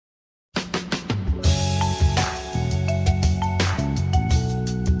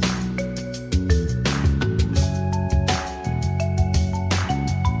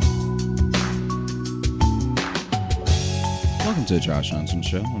to Josh Johnson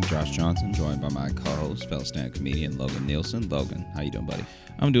Show. I'm Josh Johnson, joined by my co-host, fellow stand comedian Logan Nielsen. Logan, how you doing, buddy?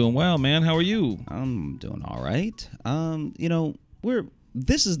 I'm doing well, man. How are you? I'm doing all right.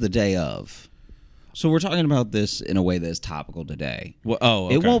 This is the day of. So we're talking about this in a way that's topical today. Well,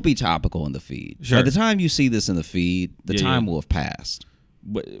 okay. It won't be topical in the feed. Sure. By the time you see this in the feed, the time will have passed.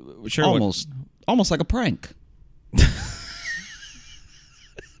 But, sure. Almost like a prank.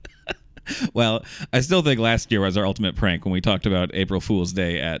 Well, I still think last year was our ultimate prank when we talked about April Fool's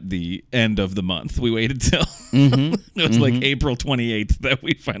Day at the end of the month. We waited till it was like April 28th that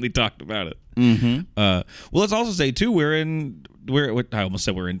we finally talked about it. Well, let's also say too, I almost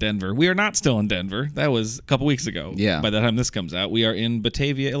said we're in Denver. We are not still in Denver. That was a couple weeks ago. Yeah. By the time this comes out, we are in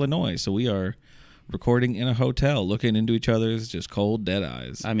Batavia, Illinois. So we are recording in a hotel, looking into each other's just cold, dead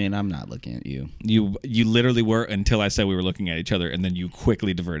eyes. I mean, I'm not looking at you. You literally were until I said we were looking at each other, and then you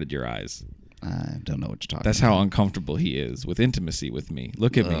quickly diverted your eyes. I don't know what you're talking That's about. how uncomfortable he is with intimacy with me.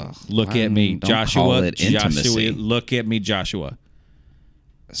 Look at me. Ugh, Look at me. don't Joshua. call it intimacy. Look at me, Joshua.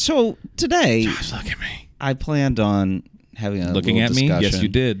 So today, Josh, look at me. I planned on having a Looking little at me? discussion, Yes, you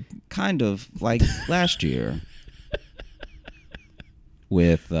did. kind of like last year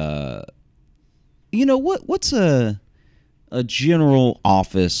with what's a general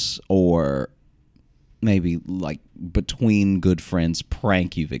office or maybe like between good friends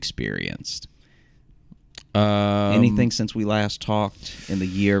prank you've experienced? Anything since we last talked in the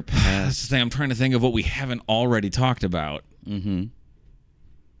year That's past? the thing. I'm trying to think of what we haven't already talked about. I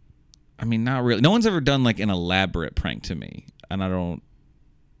mean, not really. No one's ever done like an elaborate prank to me, and I don't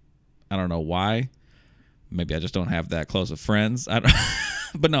know why. Maybe I just don't have that close of friends.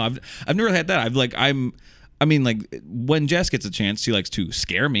 But no, I've never had that. When Jess gets a chance, she likes to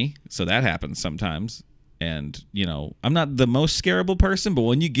scare me, so that happens sometimes. And I'm not the most scareable person, but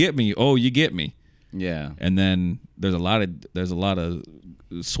when you get me, you get me. Yeah. And then there's a lot of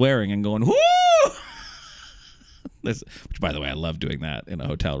swearing and going whoo. Which, by the way, I love doing that in a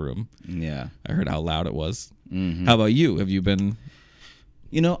hotel room. Yeah. I heard how loud it was. How about you? Have you been?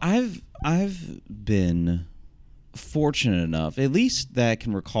 I've been fortunate enough, at least that I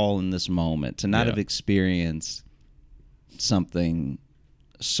can recall in this moment, to not have experienced something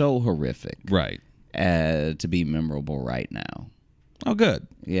so horrific, Right. To be memorable right now. Oh, good.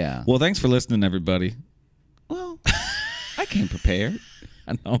 Yeah. Well, thanks for listening, everybody. Well, I came prepared.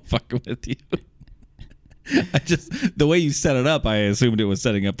 I know I'm fucking with you. The way you set it up, I assumed it was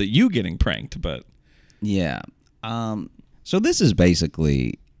setting up that you getting pranked, but Yeah. So this is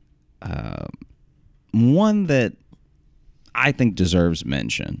basically one that I think deserves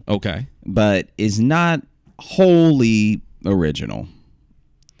mention, okay. but is not wholly original.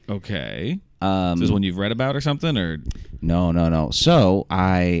 Okay. Is this one you've read about or something, or? No. So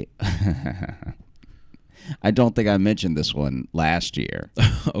I don't think I mentioned this one last year.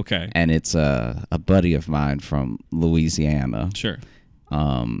 Okay. And it's a buddy of mine from Louisiana. Sure.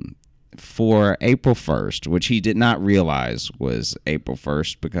 For April 1st, which he did not realize was April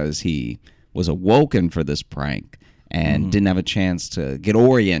 1st because he was awoken for this prank and didn't have a chance to get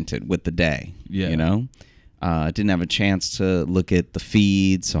oriented with the day. Yeah. Didn't have a chance to look at the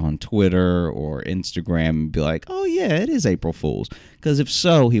feeds on Twitter or Instagram and be like, oh, yeah, it is April Fool's. Because if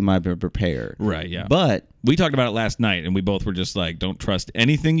so, he might be prepared. Right, yeah. But we talked about it last night, and we both were just like, don't trust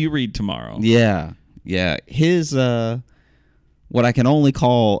anything you read tomorrow. Yeah. His, what I can only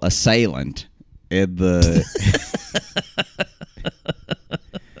call assailant in the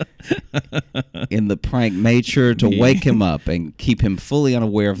in the prank made sure to wake him up and keep him fully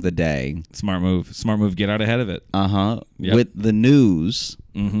unaware of the day. Smart move. Get out ahead of it. Yep. With the news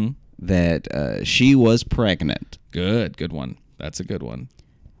that she was pregnant. Good one. That's a good one.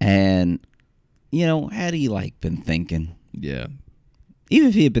 And had he been thinking? Yeah. Even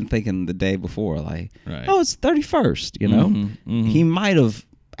if he had been thinking the day before, right. Oh, it's 31st, he might have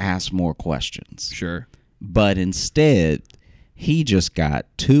asked more questions. Sure. But instead, he just got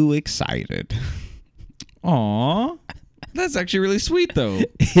too excited. Aw. That's actually really sweet, though.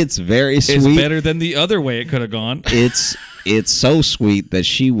 It's very sweet. It's better than the other way it could have gone. It's so sweet that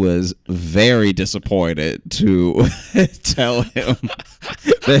she was very disappointed to tell him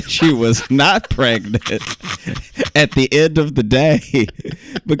that she was not pregnant at the end of the day,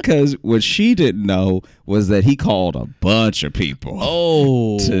 because what she didn't know was that he called a bunch of people.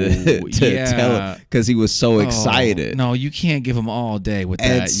 To tell her, because he was so excited. No, you can't give him all day with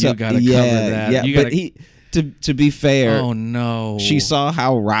that. You got to cover that. Yeah, but to be fair, oh no, she saw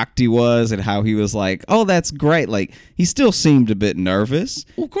how rocked he was and how he was like, oh, that's great. Like, he still seemed a bit nervous.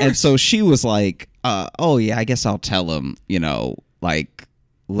 Well, of course. And so she was like, oh yeah, I guess I'll tell him,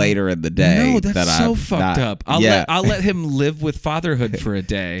 later in the day. No, that's that so I'm fucked not, up. Yeah. I'll let him live with fatherhood for a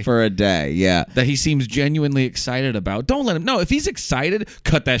day. For a day, yeah. That he seems genuinely excited about. Don't let him. No, if he's excited,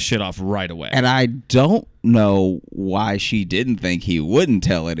 cut that shit off right away. And I don't know why she didn't think he wouldn't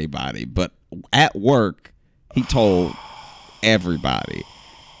tell anybody, but at work, he told everybody.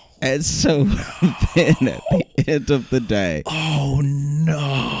 And so then at the end of the day, oh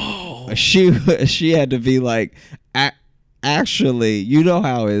no, she had to be like, actually, you know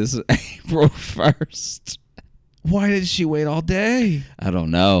how it's April 1st. Why did she wait all day? I don't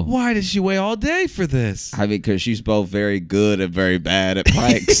know. Why did she wait all day for this? I mean, because she's both very good and very bad at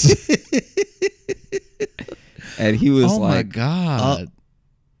pranks. And he was oh like, my God.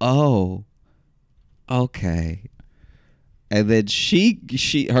 Oh, okay. And then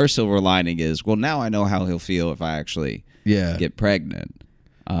her silver lining is, well, now I know how he'll feel if I actually get pregnant.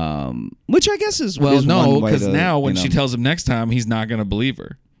 Which I guess is no, because now when she tells him next time, he's not going to believe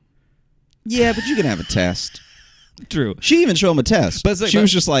her. Yeah, but you can have a test. True. She even showed him a test. But she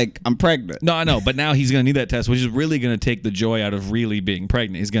was just like, I'm pregnant. No, I know. But now he's going to need that test, which is really going to take the joy out of really being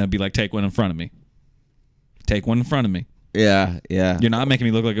pregnant. He's going to be like, take one in front of me. Take one in front of me. Yeah. You're not making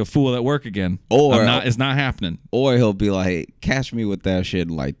me look like a fool at work again. Or it's not happening. Or he'll be like, catch me with that shit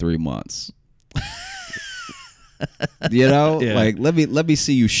in like 3 months. You know, like let me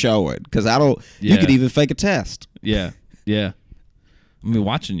see you show it, because I don't. You could even fake a test. Yeah. I'm gonna be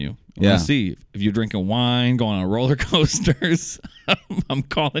watching you. I'm gonna see if you're drinking wine, going on roller coasters. I'm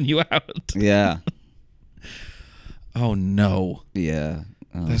calling you out. Yeah. Oh no. Yeah.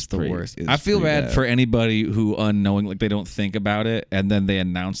 That's the worst. I feel bad for anybody who unknowing, like they don't think about it, and then they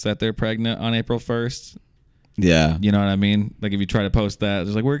announce that they're pregnant on April 1st. Yeah. You know what I mean? Like if you try to post that,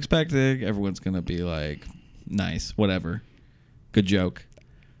 it's like, we're expecting, everyone's gonna be like, nice, whatever, good joke.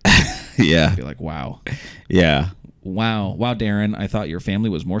 Yeah. Be like, wow. Yeah. Wow, Darren, I thought your family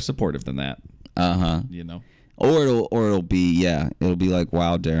was more supportive than that. You know. Or it'll be like,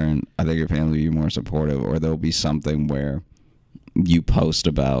 wow, Darren, I think your family will be more supportive. Or there'll be something where you post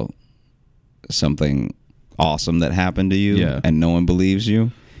about something awesome that happened to you, and no one believes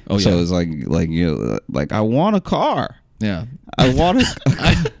you. Oh, so it's like you like, I want a car. Yeah, I want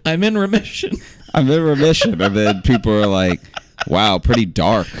I'm in remission. I'm in remission, and then people are like, wow, pretty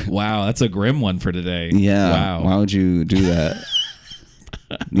dark. Wow, that's a grim one for today. Yeah. Wow. Why would you do that?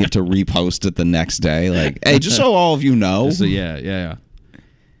 You have to repost it the next day. Like, hey, just so all of you know. So yeah.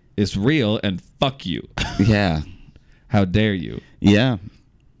 It's real, and fuck you. Yeah. How dare you? Yeah.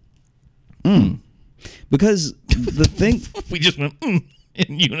 Because the thing, we just went in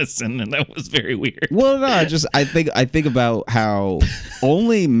unison, and that was very weird. Well, no, I think about how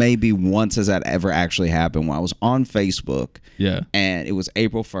only maybe once has that ever actually happened. When I was on Facebook, and it was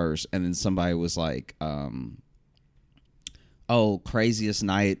April 1st, and then somebody was like, craziest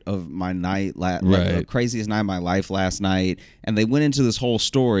night of my night, craziest night of my life last night, and they went into this whole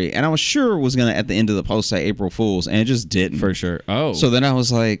story, and I was sure it was gonna at the end of the post say April Fools, and it just didn't. For sure. Oh, so then I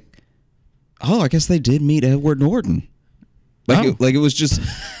was like, I guess they did meet Edward Norton. It was just,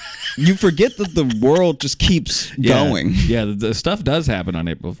 you forget that the world just keeps going. Yeah, the stuff does happen on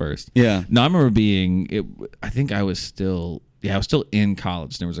April 1st. Yeah. No, I remember I think I was still in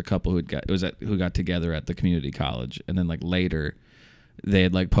college. There was a couple who got together at the community college, and then like later they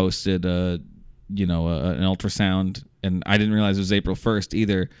had like posted an ultrasound, and I didn't realize it was April 1st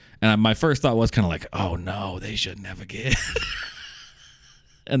either. And my first thought was kind of like, oh no, they shouldn't have a kid.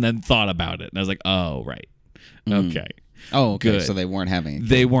 And then thought about it, and I was like, oh right, okay. Oh, okay. Good. So they weren't having a kid.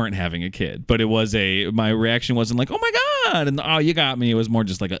 They weren't having a kid, but it was my reaction wasn't like, oh my God, and oh, you got me. It was more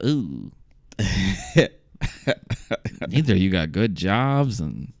just like, ooh. Either you got good jobs,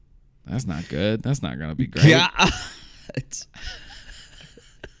 and that's not good. That's not going to be great. Yeah.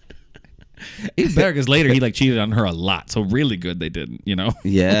 Even better because later he like cheated on her a lot. So really good they didn't, you know?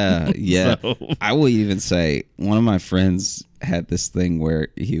 Yeah. So. I will even say one of my friends had this thing where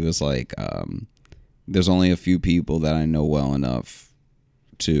he was like, there's only a few people that I know well enough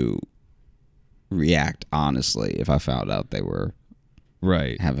to react honestly if I found out they were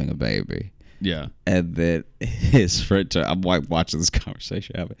having a baby. Yeah. And then his friend, I'm like watching this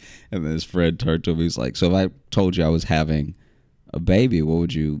conversation happen, and then his friend turned to him. He's like, so if I told you I was having a baby, what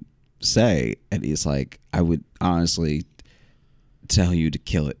would you say? And he's like, I would honestly tell you to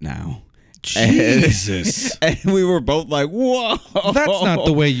kill it now. Jesus. And we were both like, whoa. That's not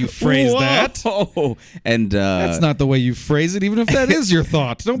the way you phrase that. And that's not the way you phrase it, even if that is your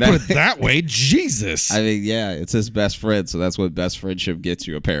thought. Don't put it that way. Jesus. I mean, yeah, it's his best friend, so that's what best friendship gets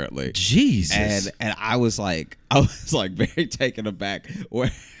you, apparently. Jesus. And I was like very taken aback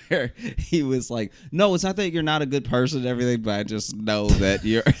where he was like, no, it's not that you're not a good person and everything, but I just know that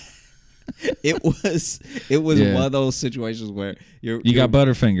you're it was one of those situations where you got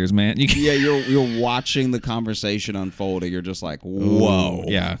butterfingers, man. You're watching the conversation unfold and you're just like, whoa. Ooh,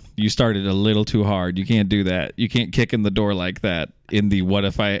 yeah, you started a little too hard. You can't do that. You can't kick in the door like that in the what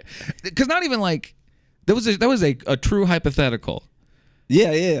if I, because not even like that was a true hypothetical.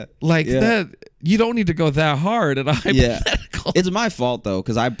 Yeah. That you don't need to go that hard at a hypothetical. It's my fault though,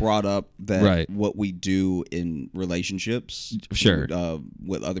 because I brought up that Right. what we do in relationships, Sure,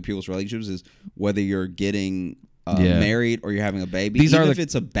 with other people's relationships is whether you're getting married or you're having a baby. Even if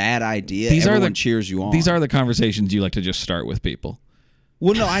it's a bad idea, everyone cheers you on. These are the conversations you like to just start with people.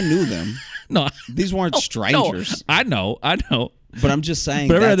 Well, no, I knew them. No, these weren't strangers. No, I know. But I'm just saying.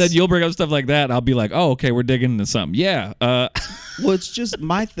 But every then you'll bring up stuff like that, and I'll be like, "Oh, okay, we're digging into something." Yeah. Well, it's just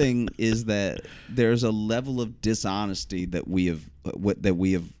my thing is that there's a level of dishonesty that we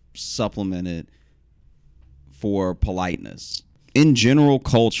have supplemented for politeness. In general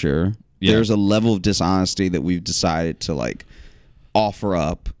culture, there's a level of dishonesty that we've decided to like offer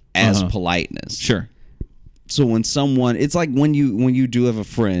up as politeness. Sure. So when someone, it's like when you do have a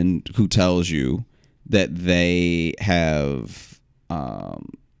friend who tells you that they have.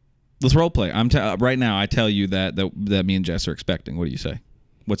 Let's role play. Right now. I tell you that me and Jess are expecting. What do you say?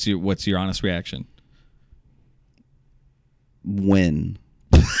 What's your honest reaction? When?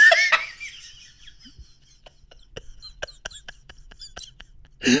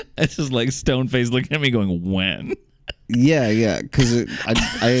 It's just like stone face looking at me, going, "When?" Yeah. Because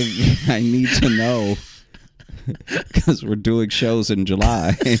I need to know because we're doing shows in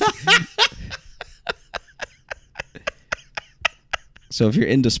July. So if you're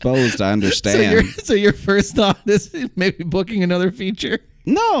indisposed, I understand. So your first thought is maybe booking another feature?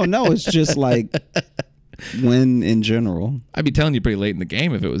 No, it's just like when in general. I'd be telling you pretty late in the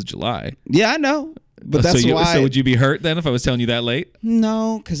game if it was July. Yeah, I know. But that's why. So would you be hurt then if I was telling you that late?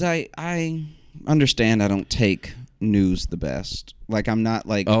 No, because I understand I don't take news the best. Like I'm not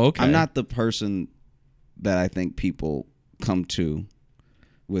like I'm not the person that I think people come to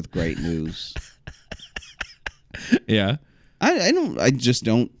with great news. Yeah. I just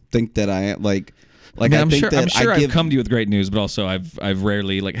don't think that I like. Like I'm sure I've come to you with great news, but also I've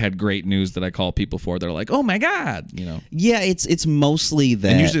rarely like had great news that I call people for. They're like, "Oh my god," you know. Yeah, it's mostly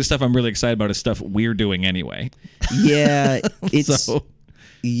that. And usually the stuff I'm really excited about is stuff we're doing anyway. Yeah,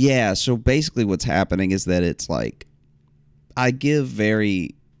 So basically, what's happening is that it's like I give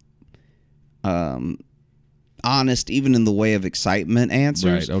very honest, even in the way of excitement,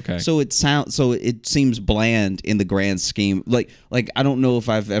 answers. Right. Okay. So it seems bland in the grand scheme. Like I don't know if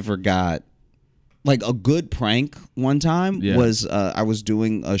I've ever got like a good prank. One time was I was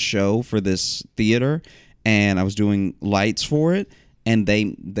doing a show for this theater and I was doing lights for it, and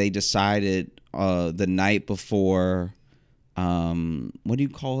they decided the night before. What do you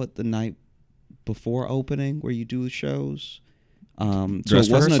call it? The night before opening, where you do shows. Dress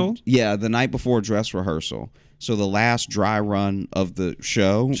rehearsal? The night before dress rehearsal. So the last dry run of the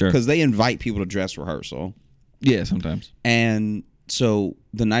show, because they invite people to dress rehearsal. Yeah, sometimes. And so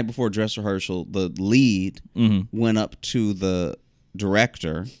the night before dress rehearsal, the lead went up to the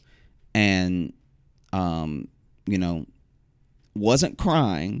director and, wasn't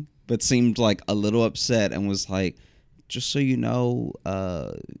crying, but seemed like a little upset and was like, just so you know,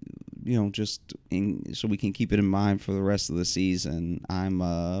 so we can keep it in mind for the rest of the season,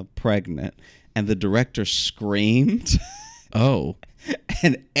 I'm pregnant. And the director screamed. Oh.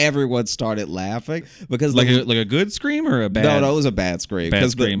 And everyone started laughing because like a good scream or a bad? No, it was a bad scream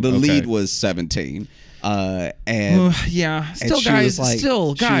because the lead was 17. Yeah. Still, guys. She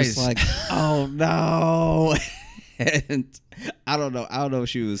was like, oh no. And I don't know if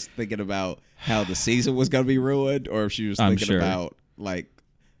she was thinking about how the season was going to be ruined, or if she was thinking about like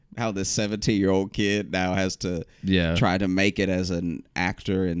how this 17-year-old kid now has to try to make it as an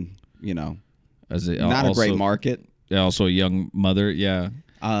actor, and not a great market. Also a young mother. Yeah.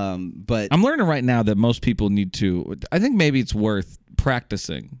 But I'm learning right now that most people need to. I think maybe it's worth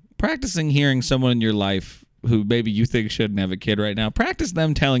practicing hearing someone in your life who maybe you think shouldn't have a kid right now. Practice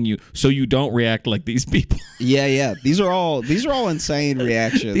them telling you so you don't react like these people. Yeah. These are all insane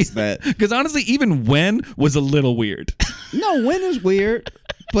reactions. Because honestly, even when was a little weird. No, when is weird.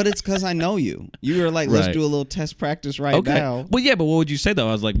 But it's because I know you. You were like, let's Right. do a little test practice right now. Well, yeah, but what would you say though?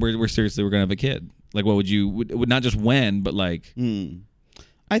 I was like, we're seriously, we're gonna have a kid. Like, what would you? Would not just when, but like.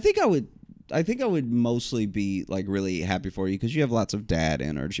 I think I would mostly be like really happy for you because you have lots of dad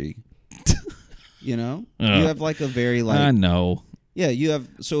energy. You know, you have like a very like. I know. Yeah, you have.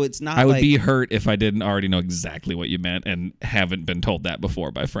 So it's not. I would like, be hurt if I didn't already know exactly what you meant and haven't been told that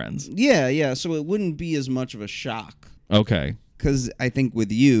before by friends. Yeah. So it wouldn't be as much of a shock. Okay. Because I think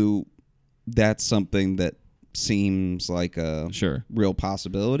with you, that's something that seems like a real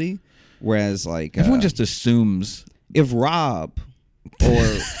possibility. Whereas like everyone just assumes if Rob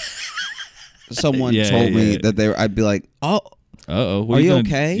or someone told me that I'd be like, oh. Uh-oh. Are you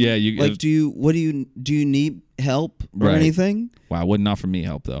okay? Yeah, you like. Do you need help or anything? Wow, wouldn't offer me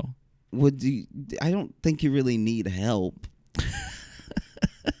help though. I don't think you really need help.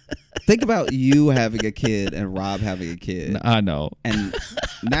 Think about you having a kid and Rob having a kid. I know. And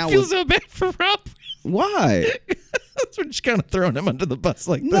now I feel so bad for Rob. Why? We're just kind of throwing him under the bus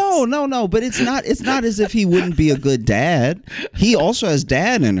like this. No. But it's not as if he wouldn't be a good dad. He also has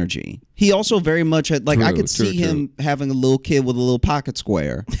dad energy. He also very much had like I could see him having a little kid with a little pocket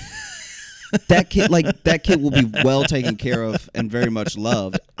square. That kid will be well taken care of and very much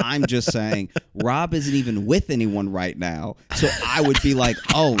loved. I'm just saying, Rob isn't even with anyone right now, so I would be like,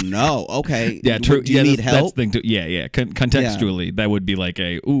 "Oh no, okay, yeah, true. Do you need help?" That's the thing too. Yeah. Contextually, that would be like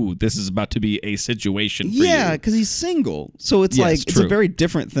this is about to be a situation for you. Yeah, because he's single, so it's like it's a very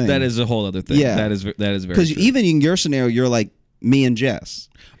different thing. That is a whole other thing. Yeah, that is very because even in your scenario, you're like me and Jess.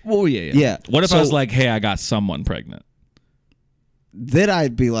 Well, yeah. What if I was like, "Hey, I got someone pregnant"? Then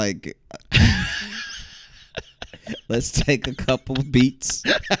I'd be like, let's take a couple beats.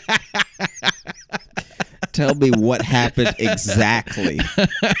 Tell me what happened exactly.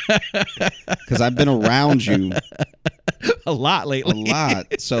 Because I've been around you a lot lately. A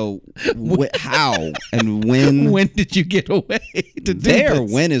lot. So how and when? When did you get away to do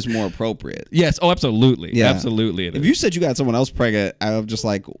this? When is more appropriate. Yes. Oh, absolutely. Yeah. Absolutely. If you said you got someone else pregnant, I was just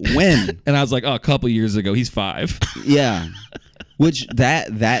like, when? And I was like, a couple years ago. He's 5. Yeah. Which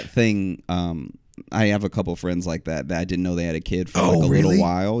that thing, I have a couple friends like that I didn't know they had a kid for like a little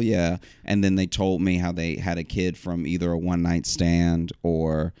while. Yeah. And then they told me how they had a kid from either a one night stand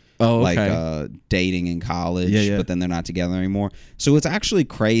or dating in college, but then they're not together anymore. So it's actually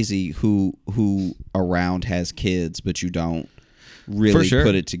crazy who around has kids, but you don't really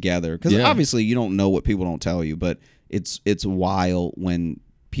put it together. Because obviously you don't know what people don't tell you, but it's wild when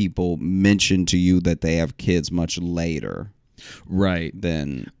people mention to you that they have kids much later. Right.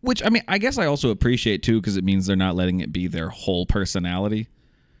 Then, which I mean, I guess I also appreciate too, because it means they're not letting it be their whole personality.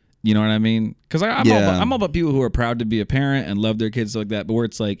 You know what I mean? Because I'm all about people who are proud to be a parent and love their kids like that, but where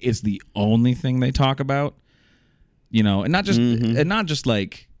it's like it's the only thing they talk about. You know, and not just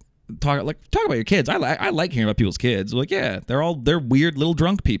like talk about your kids. I like hearing about people's kids. Like, yeah, they're weird little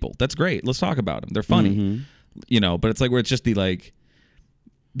drunk people. That's great. Let's talk about them. They're funny. You know, but it's like where it's just the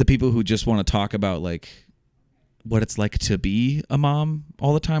people who just want to talk about like what it's like to be a mom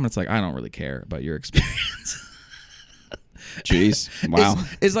all the time. It's like, I don't really care about your experience. Jeez. Wow.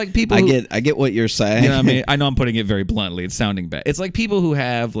 It's like people I get what you're saying. You know what I mean? I know I'm putting it very bluntly. It's sounding bad. It's like people who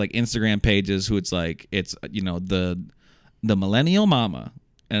have like Instagram pages who it's the millennial mama.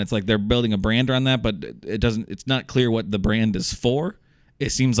 And it's like they're building a brand around that, but it's not clear what the brand is for.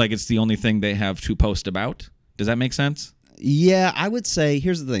 It seems like it's the only thing they have to post about. Does that make sense? Yeah, I would say,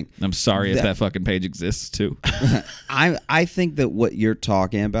 here's the thing. I'm sorry if that fucking page exists too. I think that what you're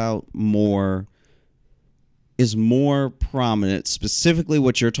talking about is more prominent. Specifically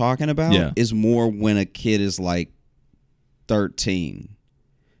what you're talking about is more when a kid is like 13.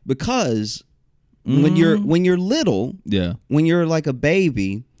 Because when you're little, when you're like a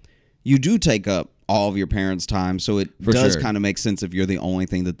baby, you do take up all of your parents' time, so it does kind of make sense if you're the only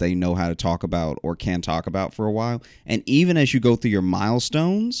thing that they know how to talk about or can talk about for a while. And even as you go through your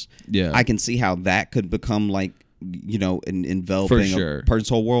milestones, I can see how that could become like, you know, enveloping a person's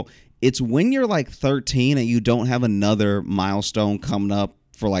whole world. It's when you're like 13 and you don't have another milestone coming up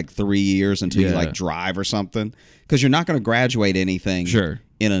for like 3 years until you like drive or something, because you're not going to graduate anything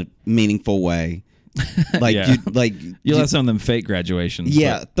in a meaningful way. Like you'll have some of them fake graduations.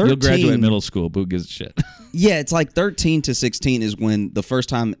 Yeah, 13, you'll graduate middle school, but who gives a shit? Yeah, it's like 13 to 16 is when the first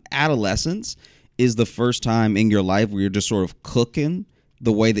time. Adolescence is the first time in your life where you're just sort of cooking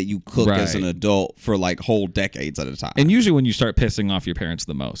the way that you cook as an adult for like whole decades at a time. And usually when you start pissing off your parents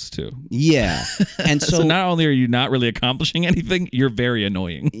the most too. Yeah. And so not only are you not really accomplishing anything, you're very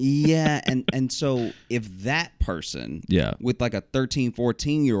annoying. Yeah, and so if that person with like a 13,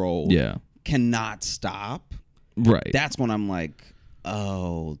 14-year-old cannot stop, that's when I'm like,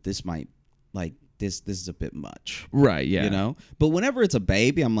 oh, this might like this is a bit much. Right, yeah. You know? But whenever it's a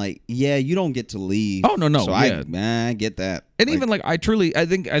baby, I'm like, yeah, you don't get to leave. Oh, no. So yeah. I get that. And even like I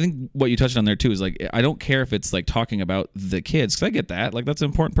think what you touched on there too is like I don't care if it's like talking about the kids, because I get that, like that's an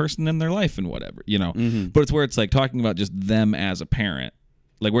important person in their life and whatever, you know. But it's where it's like talking about just them as a parent,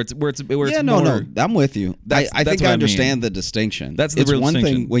 like where it's no, I'm with you. I think I understand the distinction. That's the it's real one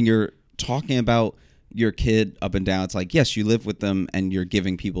distinction. thing when you're talking about your kid up and down. It's like, yes, you live with them and you're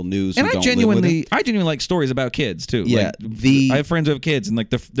giving people news. And who I don't genuinely live with them. like stories about kids too. Yeah, like, I have friends who have kids and like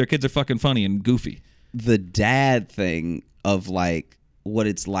their kids are fucking funny and goofy. The dad thing of like what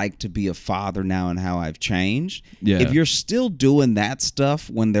it's like to be a father now and how I've changed. Yeah. If you're still doing that stuff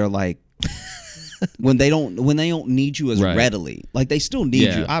when they're like when they don't need you as Right. readily, like they still need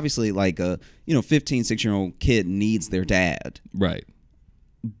Yeah. you. Obviously, like a 15, 16-year-old kid needs their dad, Right.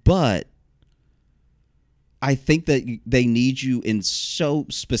 but I think that they need you in so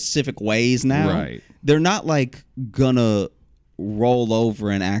specific ways now. Right. They're not like gonna roll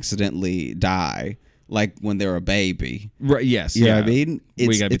over and accidentally die like when they're a baby. Right. Yes. You yeah. know what I mean?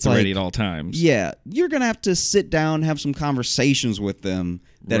 We gotta be ready like, at all times. Yeah, you're gonna have to sit down, have some conversations with them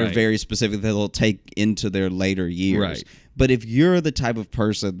that are Right. very specific that they'll take into their later years. Right. But if you're the type of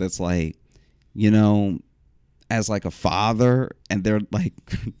person that's like, as like a father and they're like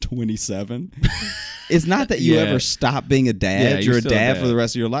 27, it's not that you Yeah. ever stop being a dad. Yeah, you're a still a dad dad. for the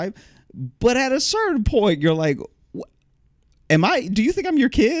rest of your life. But at a certain point, you're like, do you think I'm your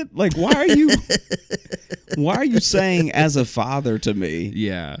kid? Like, why are you saying as a father to me?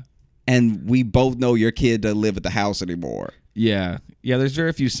 Yeah. And we both know your kid doesn't live at the house anymore. Yeah. Yeah. There's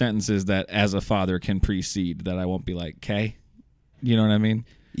very few sentences that as a father can precede that I won't be like, "Okay," you know what I mean?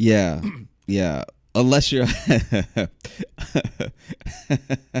 Yeah. Yeah. Unless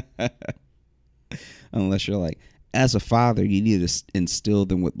you're like, as a father, you need to instill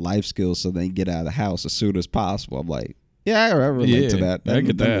them with life skills so they can get out of the house as soon as possible. I'm like, yeah, I relate to that. I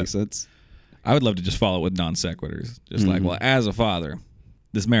get that. Makes sense. I would love to just follow it with non sequiturs. Just like, well, as a father,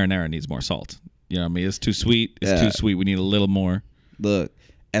 this marinara needs more salt. You know what I mean? It's too sweet. It's too sweet. We need a little more. Look,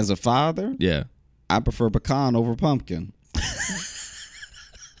 as a father, Yeah. I prefer pecan over pumpkin.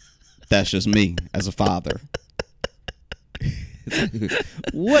 That's just me as a father.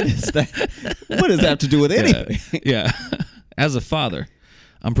 What is that? What does that have to do with anything? Yeah. As a father,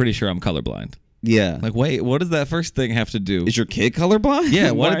 I'm pretty sure I'm colorblind. Yeah. Like, wait, what does that first thing have to do? Is your kid colorblind?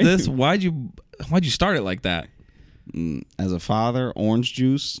 Yeah. Why What are is this? you- Why'd you start it like that? As a father, orange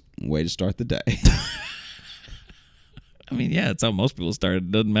juice, way to start the day. I mean, yeah, it's how most people started.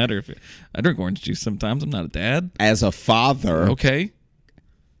 It doesn't matter I drink orange juice sometimes. I'm not a dad. As a father, Okay.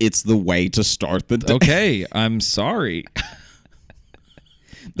 it's the way to start the day. Okay. I'm sorry.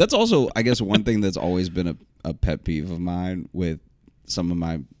 That's also, I guess, one thing that's always been a pet peeve of mine with some of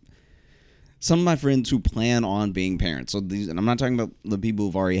my friends who plan on being parents. So and I'm not talking about the people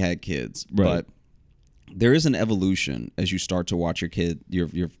who've already had kids, Right. but there is an evolution as you start to watch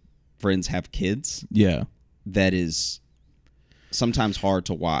your friends have kids. Yeah. That is sometimes hard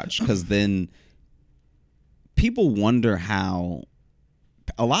to watch because then people wonder how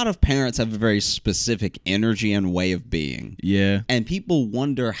a lot of parents have a very specific energy and way of being. Yeah. And people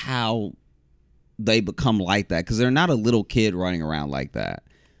wonder how they become like that because they're not a little kid running around like that.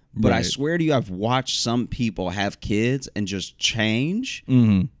 But I Right. swear to you, I've watched some people have kids and just change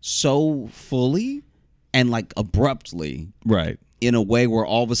so fully and like abruptly Right. in a way where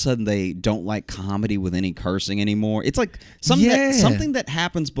all of a sudden they don't like comedy with any cursing anymore. It's like something that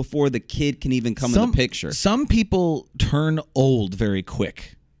happens before the kid can even come in the picture. Some people turn old very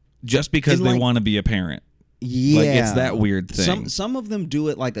quick just because And, they like- want to be a parent. Yeah. Like, it's that weird thing. Some of them do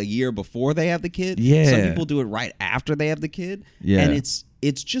it like a year before they have the kid. Yeah. Some people do it right after they have the kid. Yeah. And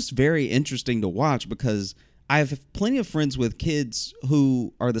it's just very interesting to watch because I have plenty of friends with kids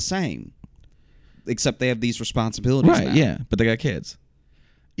who are the same. Except they have these responsibilities Right, now. yeah, but they got kids.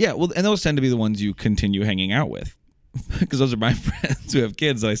 Yeah, well, and those tend to be the ones you continue hanging out with. Because those are my friends who have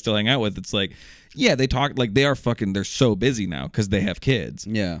kids that I still hang out with. It's like, yeah, they talk, like they're so busy now because they have kids.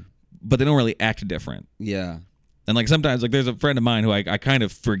 Yeah. But they don't really act different. Yeah. And like sometimes, like there's a friend of mine who I kind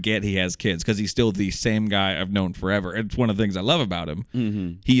of forget he has kids because he's still the same guy I've known forever. It's one of the things I love about him.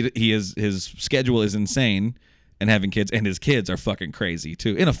 Mm-hmm. His schedule is insane. And having kids, and his kids are fucking crazy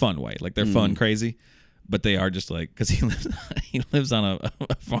too, in a fun way. Like they're fun, crazy, but they are just like because he lives on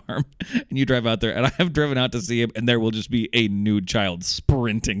a farm, and you drive out there, and I have driven out to see him, and there will just be a nude child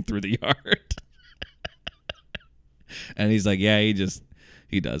sprinting through the yard, and he's like, yeah, he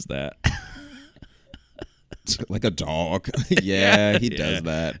does that, Like a dog. Yeah, he does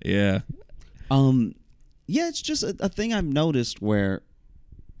that. Yeah, Yeah, it's just a thing I've noticed where,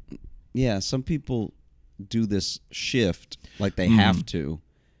 yeah, some people do this shift like they have to,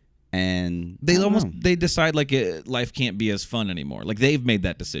 and they decide like life can't be as fun anymore. Like they've made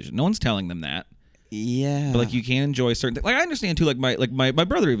that decision. No one's telling them that. Yeah, but like you can enjoy certain things. Like I understand too. Like my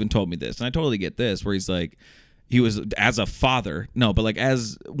brother even told me this, and I totally get this. Where he's like, he was as a father. No, but like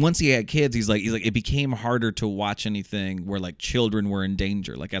as once he had kids, he's like it became harder to watch anything where like children were in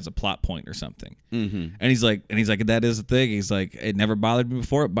danger, like as a plot point or something. And he's like that is the thing. He's like, it never bothered me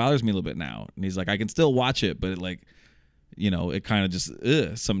before. It bothers me a little bit now. And he's like, I can still watch it, but it like, you know, it kind of just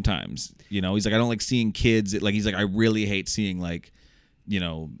sometimes. You know, he's like, I don't like seeing kids. He's like, I really hate seeing like, you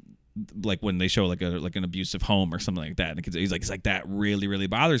know, like when they show like an abusive home or something like that, and he's like that really really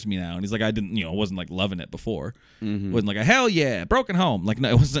bothers me now. And he's like, I didn't, you know, wasn't like loving it before. Wasn't like a hell yeah broken home, like no,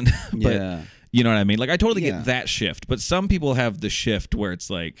 it wasn't. But yeah, you know what I mean. Like I totally get that shift, but some people have the shift where it's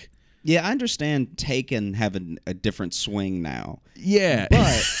like, yeah, I understand Taken having a different swing now. Yeah,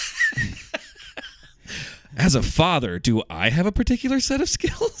 but as a father, do I have a particular set of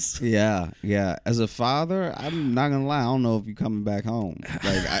skills? Yeah. As a father, I'm not gonna lie. I don't know if you're coming back home.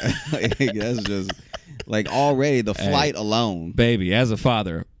 Like, that's just like already the flight alone. Baby, as a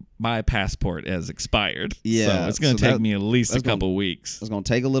father, my passport has expired. Yeah, so it's gonna take me at least a couple weeks. It's gonna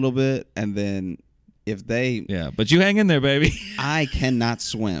take a little bit, and then if they, but you hang in there, baby. I cannot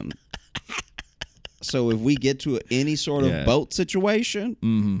swim. So if we get to any sort of boat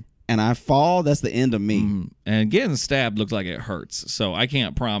situation. And I fall, that's the end of me. And getting stabbed looks like it hurts. So I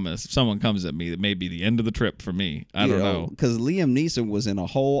can't promise if someone comes at me, that may be the end of the trip for me. I don't know. Because Liam Neeson was in a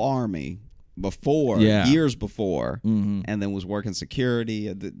whole army before, years before, and then was working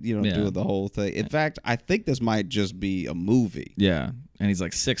security, doing the whole thing. In fact, I think this might just be a movie. Yeah. And he's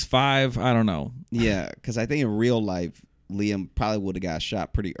like 6'5". I don't know. Yeah, because I think in real life, Liam probably would have got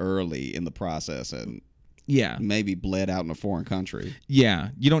shot pretty early in the process and maybe bled out in a foreign country. Yeah,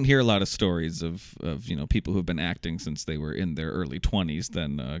 you don't hear a lot of stories of you know, people who've been acting since they were in their early 20s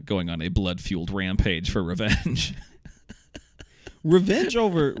then going on a blood-fueled rampage for revenge. Revenge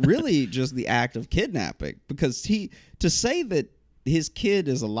over really just the act of kidnapping, because to say that his kid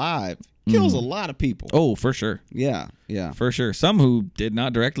is alive kills a lot of people. Oh, for sure. Yeah. For sure. Some who did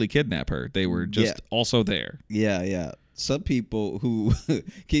not directly kidnap her. They were just also there. Yeah. Some people who,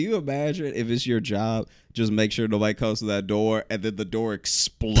 can you imagine if it's your job, just make sure nobody comes to that door, and then the door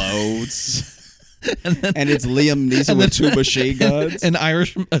explodes. and it's Liam Neeson with two machine guns. A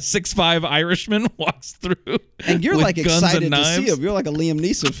 6'5" Irishman walks through. And you're like excited to see him. You're like a Liam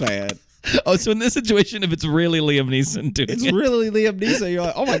Neeson fan. Oh, so in this situation, if it's really Liam Neeson doing it's really Liam Neeson. You're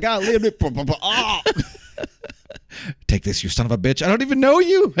like, oh my God, Liam Neeson. Oh. Take this, you son of a bitch. I don't even know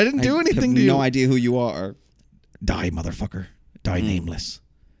you. I didn't do anything to you. No idea who you are. Die, motherfucker. Die nameless.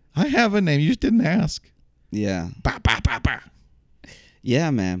 I have a name. You just didn't ask. Yeah. Bah, bah, bah, bah.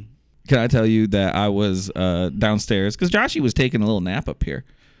 Yeah, man. Can I tell you that I was downstairs because Joshy was taking a little nap up here,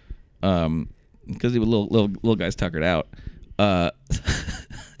 because he was little guys tuckered out. But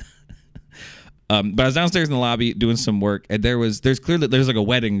I was downstairs in the lobby doing some work, and there's like a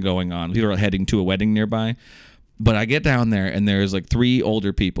wedding going on. People are heading to a wedding nearby. But I get down there, and there's like 3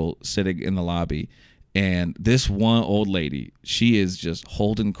 older people sitting in the lobby, and this one old lady, she is just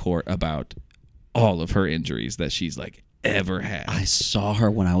holding court about all of her injuries that she's like ever had. I saw her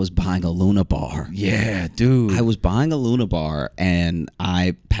when I was buying a Luna bar. Yeah, dude. I was buying a Luna bar, and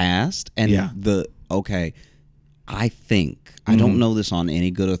I passed, and I think, I don't know this on any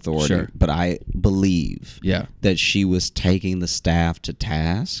good authority, but I believe that she was taking the staff to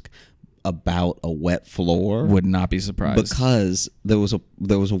task about a wet floor. Would not be surprised. Because there was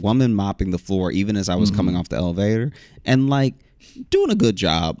a woman mopping the floor even as I was coming off the elevator, and like doing a good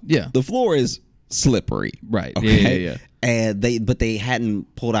job. Yeah. The floor is slippery. Right. Okay? Yeah. And they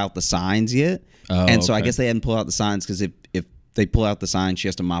hadn't pulled out the signs yet. Oh, and so I guess they hadn't pulled out the signs because if they pull out the sign, she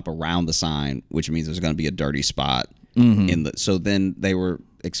has to mop around the sign, which means there's going to be a dirty spot in the. So then they were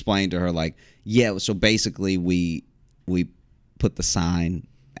explained to her like, yeah. So basically, we put the sign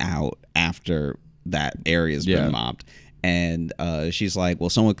out after that area's been mopped, and she's like,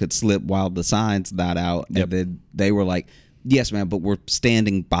 well, someone could slip while the sign's not out, and then they were like, yes, ma'am, but we're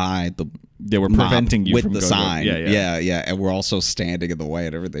standing by the. They were preventing you with from the sign. Yeah, and we're also standing in the way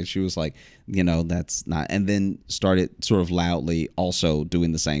and everything. She was like, that's not, and then started sort of loudly also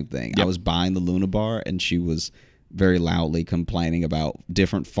doing the same thing. I was buying the Luna bar, and she was very loudly complaining about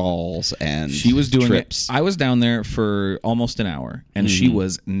different falls and she was doing trips. I was down there for almost an hour, and she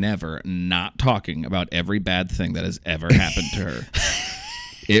was never not talking about every bad thing that has ever happened to her.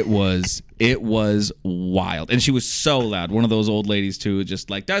 It was wild. And she was so loud. One of those old ladies too, just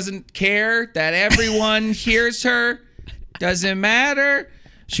like doesn't care that everyone hears her. Doesn't matter.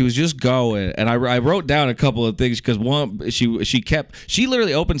 She was just going, and I wrote down a couple of things because one, she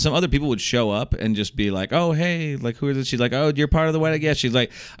literally opened. Some other people would show up and just be like, "Oh, hey, like who is it?" She's like, "Oh, you're part of the wedding." Yeah. She's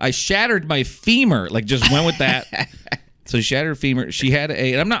like, "I shattered my femur." Like, just went with that. So she shattered her femur. She had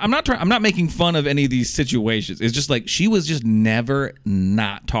and I'm not making fun of any of these situations. It's just like she was just never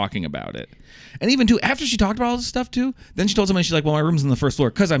not talking about it. And even too, after she talked about all this stuff too, then she told somebody, she's like, well, my room's on the first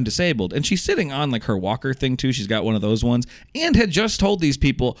floor because I'm disabled. And she's sitting on like her walker thing too. She's got one of those ones, and had just told these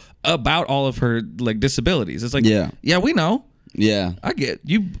people about all of her like disabilities. It's like, yeah, we know. Yeah. I get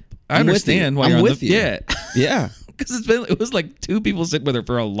you. I understand why I'm you're with you. Yeah. Yeah. Because it was like two people sitting with her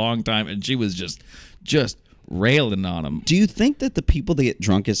for a long time, and she was just railing on them. Do you think that the people that get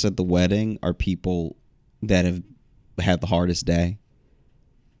drunkest at the wedding are people that have had the hardest day?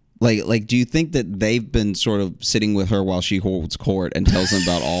 Like, do you think that they've been sort of sitting with her while she holds court and tells them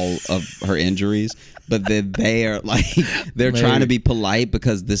about all of her injuries, but then they are like, they're trying to be polite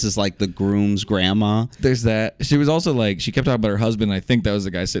because this is like the groom's grandma? There's that. She was also like, she kept talking about her husband. I think that was the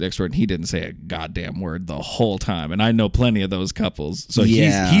guy sitting next to her, and he didn't say a goddamn word the whole time. And I know plenty of those couples, so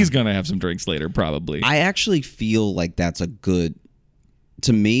he's gonna have some drinks later probably. I actually feel like that's a good.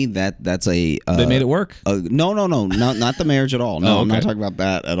 To me, that's a... they made it work? No, not the marriage at all. No, okay. I'm not talking about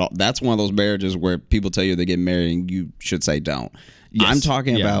that at all. That's one of those marriages where people tell you they get married and you should say don't. Yes. I'm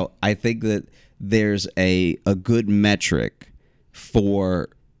talking about, I think that there's a good metric for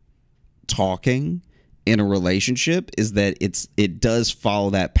talking in a relationship is that it does follow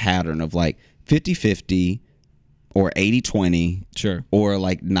that pattern of like 50-50 or 80-20. Sure. Or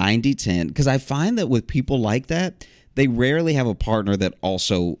like 90-10. Because I find that with people like that, they rarely have a partner that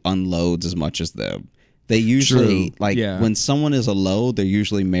also unloads as much as them. They usually, when someone is a load, they're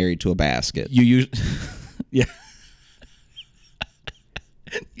usually married to a basket. Yeah.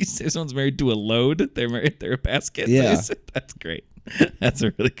 You say someone's married to a load, they're a basket? Yeah. That's great. That's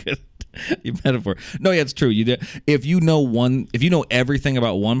a really good metaphor. No, yeah, it's true. If you know everything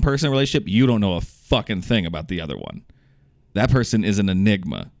about one person in a relationship, you don't know a fucking thing about the other one. That person is an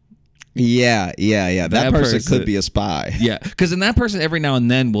enigma. Yeah. That person could be a spy. Yeah, because then that person every now and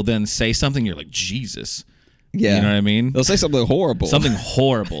then will then say something. You're like, Jesus. Yeah. You know what I mean? They'll say something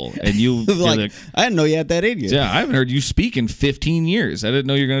horrible. And you like, I didn't know you had that in you. Yeah, I haven't heard you speak in 15 years. I didn't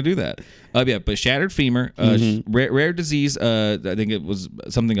know you were going to do that. But shattered femur, rare disease. I think it was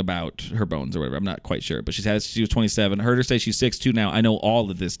something about her bones or whatever. I'm not quite sure. But she was 27. I heard her say she's 6'2" now. I know all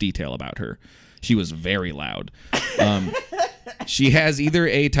of this detail about her. She was very loud. She has either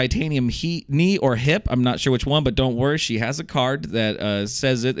a titanium knee or hip. I'm not sure which one, but don't worry. She has a card that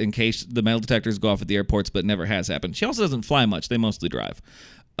says it in case the metal detectors go off at the airports, but it never has happened. She also doesn't fly much. They mostly drive.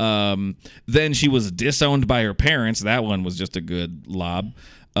 Then she was disowned by her parents. That one was just a good lob.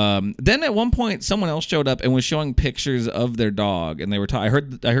 Then at one point, someone else showed up and was showing pictures of their dog, and they were I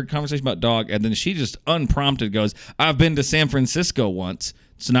heard conversation about dog, and then she just unprompted goes, "I've been to San Francisco once."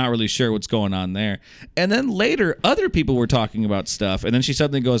 So not really sure what's going on there. And then later, other people were talking about stuff, and then she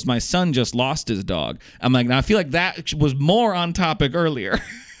suddenly goes, "My son just lost his dog." I'm like, now I feel like that was more on topic earlier.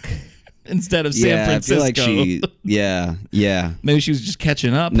 Instead of San Francisco. I feel like yeah. Maybe she was just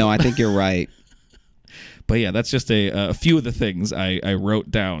catching up. No, I think you're right. But yeah, that's just a few of the things I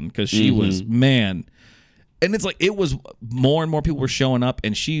wrote down because she was, man. And it's like it was more and more people were showing up,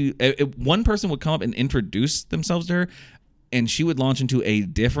 and one person would come up and introduce themselves to her, and she would launch into a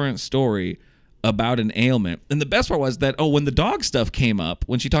different story about an ailment. And the best part was that, when the dog stuff came up,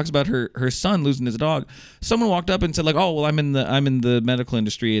 when she talks about her son losing his dog, someone walked up and said like, "Oh, well, I'm in the medical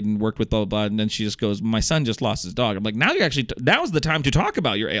industry and worked with blah, blah, blah." And then she just goes, "My son just lost his dog." I'm like, now's the time to talk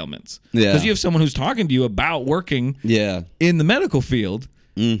about your ailments. Yeah. Because you have someone who's talking to you about working in the medical field.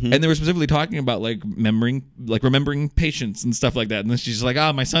 Mm-hmm. And they were specifically talking about remembering patients and stuff like that. And then she's like,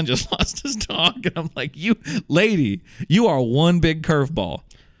 "My son just lost his dog." And I'm like, "You lady, you are one big curveball."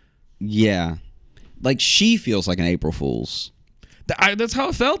 Yeah. Like she feels like an April Fool's. That's how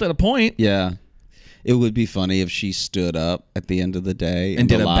it felt at a point. Yeah. It would be funny if she stood up at the end of the day and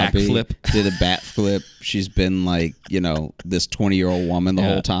did a lobby, backflip. Did a backflip. She's been like, this 20-year-old woman the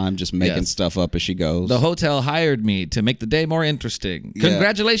whole time, just making stuff up as she goes. The hotel hired me to make the day more interesting.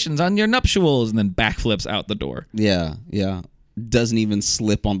 Congratulations on your nuptials, and then backflips out the door. Yeah. Doesn't even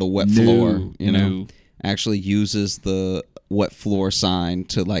slip on the wet floor. No. Actually uses the wet floor sign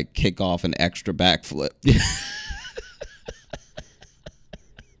to like kick off an extra backflip.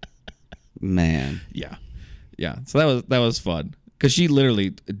 Man. Yeah. So that was fun because she literally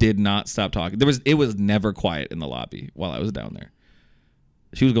did not stop talking. It was never quiet in the lobby while I was down there.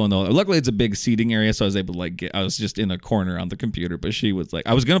 She was going though. Luckily, it's a big seating area, so I was able to like I was just in a corner on the computer. But she was like,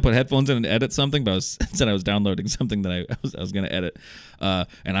 I was gonna put headphones in and edit something, but said I was downloading something that I was gonna edit,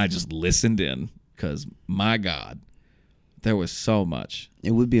 and I just listened in because my God, there was so much.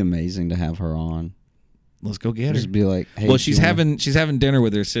 It would be amazing to have her on. Let's go get her. Just be like, hey. Well, she's having dinner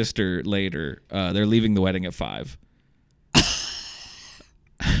with her sister later. They're leaving the wedding at 5.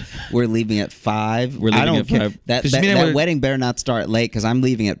 We're leaving at 5. We're leaving at 5. That wedding better not start late because I'm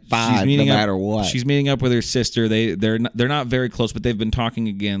leaving at 5 no matter what. She's meeting up with her sister. They're not very close, but they've been talking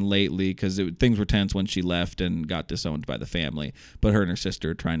again lately because things were tense when she left and got disowned by the family. But her and her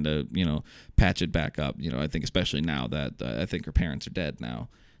sister are trying to patch it back up. I think especially now that I think her parents are dead now.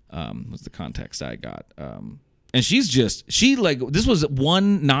 Was the context I got. And she like this was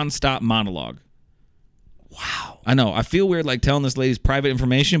one nonstop monologue. Wow. I know. I feel weird like telling this lady's private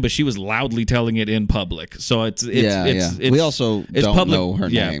information, but she was loudly telling it in public. So it's we also don't know her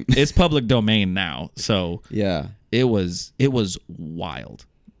name. It's public domain now. So yeah. It was wild.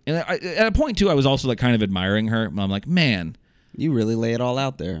 And at a point too, I was also like kind of admiring her. I'm like, man, you really lay it all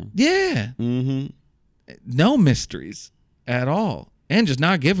out there. Yeah. Mm-hmm. No mysteries at all. And just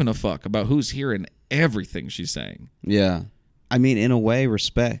not giving a fuck about who's hearing everything she's saying. Yeah. I mean, in a way,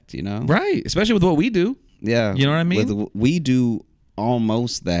 respect, Right. Especially with what we do. Yeah. You know what I mean? We do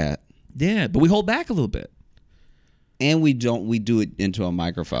almost that. Yeah, but we hold back a little bit. And we do it into a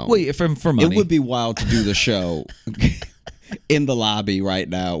microphone. Wait, for money. It would be wild to do the show in the lobby right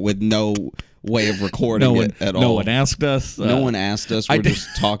now with no way of recording it at all. No one asked us. No one asked us. We're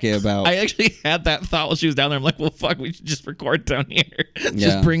just talking about... I actually had that thought while she was down there. I'm like, well, fuck, we should just record down here.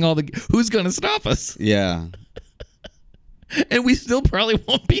 Just bring all the... Who's going to stop us? Yeah. And we still probably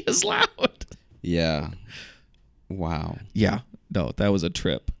won't be as loud. Yeah. Wow. Yeah. No, that was a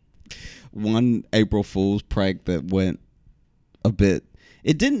trip. One April Fool's prank that went a bit...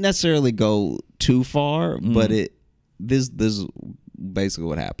 It didn't necessarily go too far, but this is basically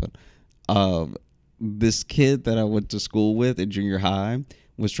what happened. This kid that I went to school with in junior high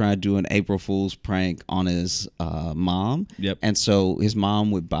was trying to do an April Fool's prank on his mom. Yep. And so his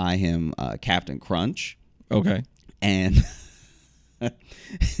mom would buy him Captain Crunch. Okay. And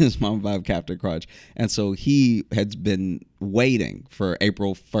his mom would buy him Captain Crunch. And so he had been waiting for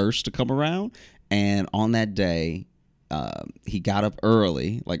April 1st to come around. And on that day, he got up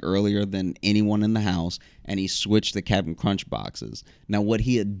early, like earlier than anyone in the house, and he switched the Captain Crunch boxes. Now, what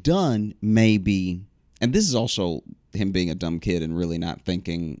he had done maybe, and this is also him being a dumb kid and really not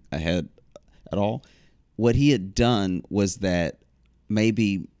thinking ahead at all. What he had done was that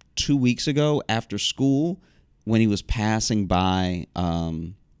maybe 2 weeks ago after school, when he was passing by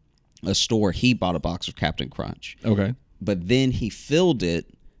a store, he bought a box of Captain Crunch. Okay. But then he filled it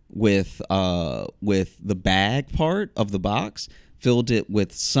with the bag part of the box, filled it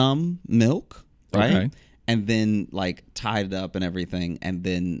with some milk, right? Okay. And then like tied it up and everything, and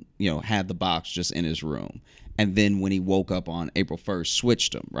then had the box just in his room. And then when he woke up on April 1st,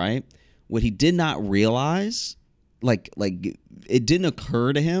 switched them, right? What he did not realize, like it didn't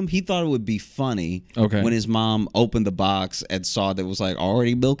occur to him. He thought it would be funny when his mom opened the box and saw there was like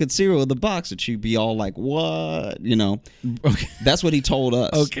already milk and cereal in the box, and she'd be all like, "What?" Okay. That's what he told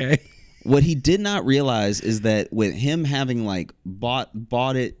us. Okay. What he did not realize is that with him having like bought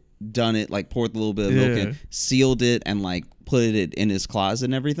it, done it, like poured a little bit of milk in, sealed it, and like put it in his closet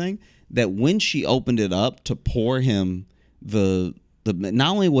and everything, that when she opened it up to pour him the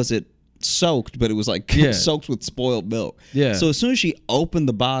not only was it soaked, but it was like soaked with spoiled milk. Yeah. So as soon as she opened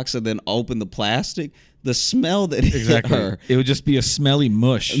the box and then opened the plastic, the smell that hit her, it would just be a smelly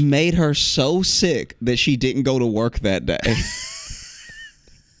mush, made her so sick that she didn't go to work that day.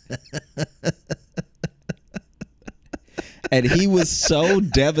 And he was so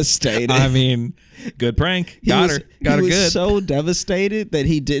devastated. I mean, good prank. Got her good. He was so devastated that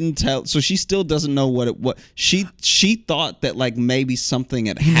he didn't tell. So she still doesn't know what she thought that like maybe something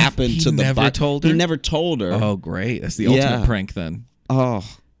had happened to the box. He never told her. Oh, great. That's the ultimate prank then. Oh.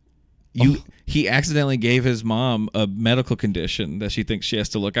 He accidentally gave his mom a medical condition that she thinks she has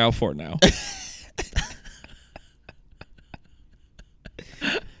to look out for now.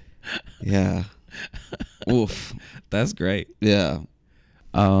 Yeah. Oof. That's great. Yeah.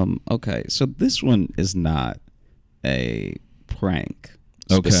 Okay. So this one is not a prank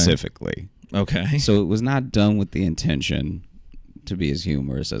specifically. Okay. So it was not done with the intention to be as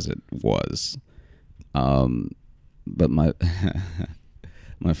humorous as it was. But my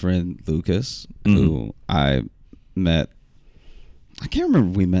my friend Lucas, who I met, I can't remember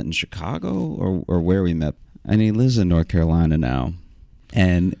if we met in Chicago or where we met, and he lives in North Carolina now.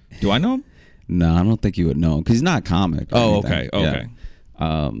 And do I know him? No, I don't think you would know him because he's not a comic. Oh, anything. Okay.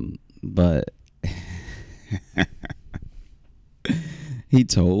 But he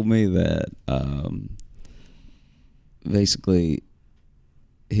told me that basically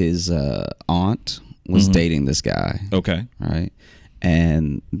his aunt was dating this guy. Okay. Right.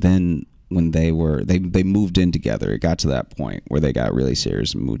 And then when they moved in together, it got to that point where they got really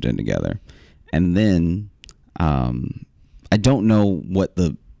serious and moved in together. And then I don't know what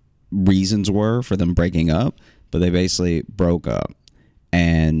the reasons were for them breaking up, but they basically broke up.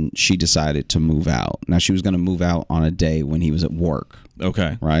 And she decided to move out. Now, she was going to move out on a day when he was at work.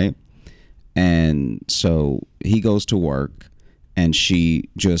 Okay. Right? And so he goes to work, and she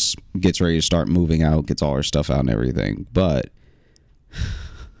just gets ready to start moving out, gets all her stuff out and everything. But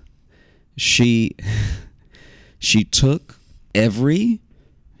she took every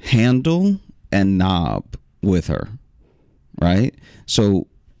handle and knob with her. Right? So,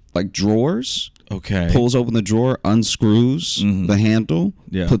 like drawers. Okay. Pulls open the drawer, unscrews the handle,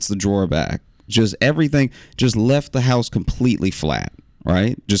 puts the drawer back. Just everything, just left the house completely flat,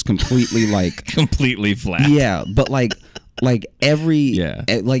 right? Just completely like completely flat. Yeah, but like every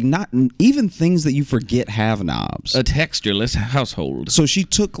like not even things that you forget have knobs. A textureless household. So she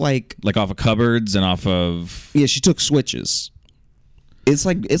took like off of cupboards and off of she took switches. It's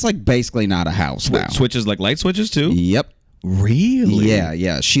like basically not a house now. Switches like light switches too? Yep. Really?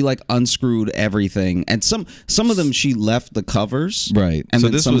 Yeah. She like unscrewed everything, and some of them she left the covers, right? And so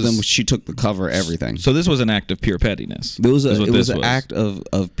then some of them she took the cover, everything. So this was an act of pure pettiness. It was an act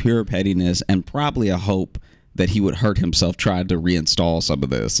of pure pettiness, and probably a hope that he would hurt himself trying to reinstall some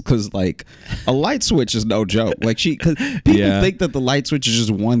of this, because like a light switch is no joke. Like because people think that the light switch is just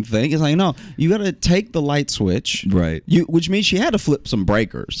one thing. It's like, no, you got to take the light switch, right? Which means she had to flip some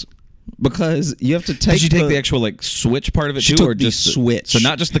breakers. Because you have to take. Did you take the actual like switch part of it too, or just the switch? So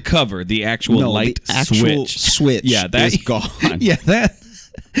not just the cover, the actual light the actual switch. Yeah, that is gone. Yeah, that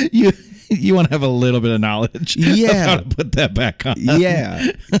you want to have a little bit of knowledge. Yeah, of how to put that back on.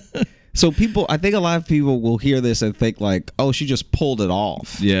 Yeah. So I think a lot of people will hear this and think like, oh, she just pulled it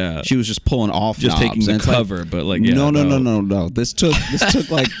off. Yeah, she was just pulling off, just knobs. taking the cover, like, but like no. This took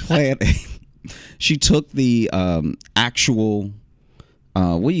like planning. She took the actual.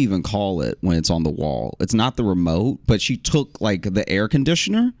 What do you even call it when it's on the wall? It's not the remote, but she took like the air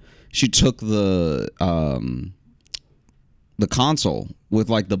conditioner. She took the console with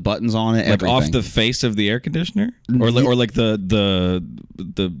like the buttons on it, like everything. Off the face of the air conditioner, or like the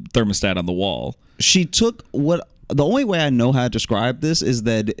thermostat on the wall. She took the only way I know how to describe this is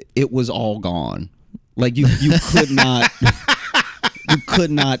that it was all gone. Like you could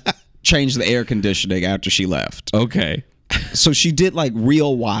not change the air conditioning after she left. Okay. So she did like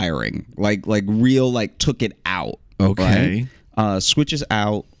real wiring, like real, like took it out. Okay. Right? Switches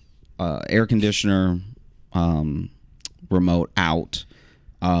out, air conditioner, remote out.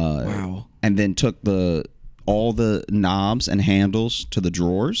 Wow. And then took all the knobs and handles to the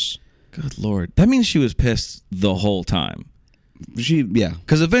drawers. Good Lord. That means she was pissed the whole time.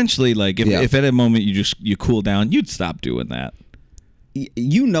 Because eventually, like if at a moment you cool down, you'd stop doing that.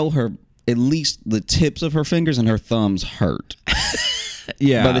 You know her. At least the tips of her fingers and her thumbs hurt.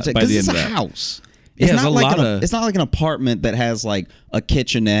 Yeah, but it's a house. It's not like an apartment that has like a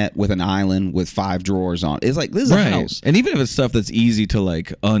kitchenette with an island with 5 drawers on. It's like this is a house. And even if it's stuff that's easy to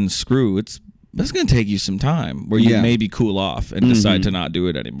like unscrew, that's going to take you some time where you maybe cool off and decide to not do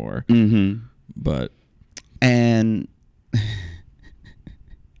it anymore. Mm-hmm. But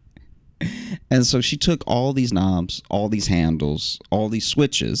And so she took all these knobs, all these handles, all these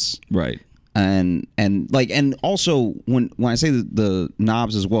switches, right? And also when I say the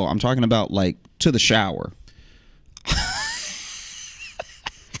knobs as well, I'm talking about like to the shower.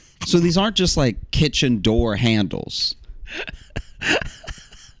 So these aren't just like kitchen door handles.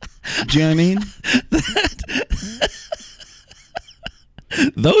 Do you know what I mean?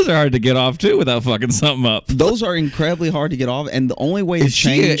 Those are hard to get off too without fucking something up. Those are incredibly hard to get off, and the only way to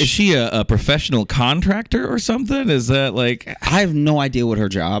change. Is she a professional contractor or something? Is that like? I have no idea what her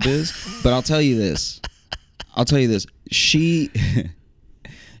job is, but I'll tell you this. She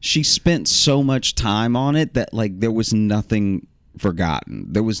spent so much time on it that like there was nothing forgotten.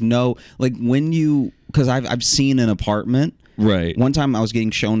 There was no like because I've seen an apartment. Right. One time I was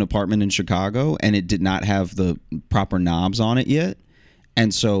getting shown an apartment in Chicago, and it did not have the proper knobs on it yet.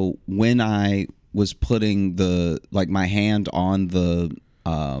 And so when I was putting my hand on the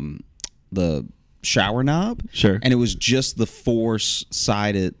shower knob, sure, and it was just the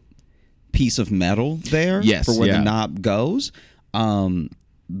 4-sided piece of metal there, for where the knob goes. What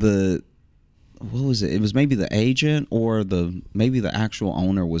was it? It was maybe the agent or maybe the actual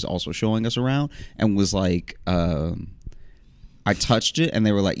owner was also showing us around and was like, I touched it, and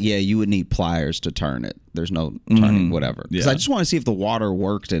they were like, yeah, you would need pliers to turn it. There's no turning, whatever. Because I just want to see if the water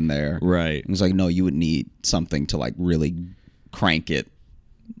worked in there. Right. It was like, no, you would need something to like really crank it,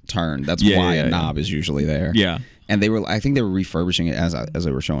 turn. That's why a knob is usually there. Yeah. And I think they were refurbishing it as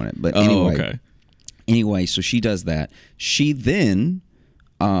they were showing it. But anyway, so she does that. She then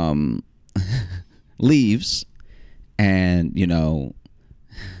leaves, and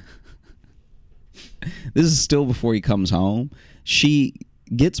this is still before he comes home. She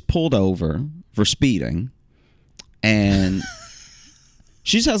gets pulled over for speeding, and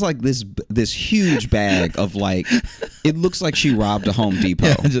she just has like this huge bag of like, it looks like she robbed a Home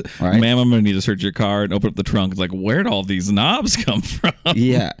Depot. Right? Ma'am, I'm gonna need to search your car and open up the trunk. It's like, where'd all these knobs come from?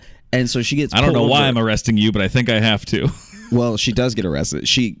 Yeah. And so she gets I don't know why I'm arresting you, but I think I have to. Well, she does get arrested.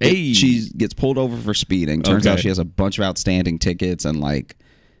 She gets pulled over for speeding. Turns out she has a bunch of outstanding tickets and like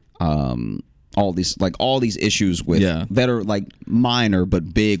all these issues with that are like minor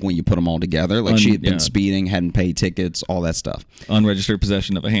but big when you put them all together. Like she had been speeding, hadn't paid tickets, all that stuff. Unregistered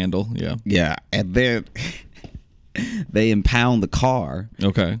possession of a handle. Yeah. Yeah. And then they impound the car.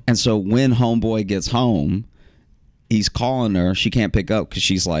 Okay. And so when homeboy gets home, he's calling her. She can't pick up because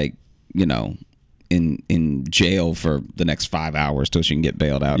she's like, in jail for the next 5 hours till she can get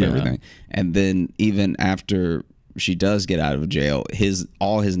bailed out and everything. And then even after she does get out of jail,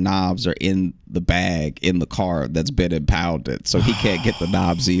 all his knobs are in the bag in the car that's been impounded, so he can't get the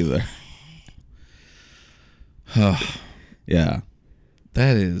knobs either. Yeah.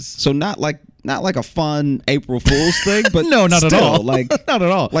 That is so not like a fun April Fool's thing, but no, not still, at all. Like not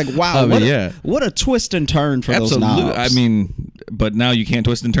at all. Like wow, what a twist and turn for those knobs. I mean, but now you can't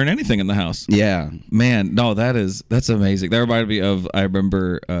twist and turn anything in the house. Yeah, man, no, that's amazing. That reminded me of, I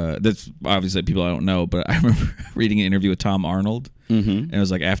remember that's obviously people I don't know, but I remember reading an interview with Tom Arnold, and it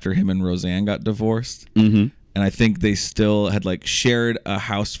was like after him and Roseanne got divorced, and I think they still had like shared a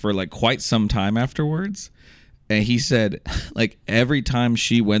house for like quite some time afterwards. And he said, like, every time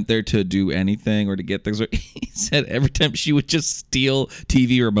she went there to do anything or to get things, he said every time she would just steal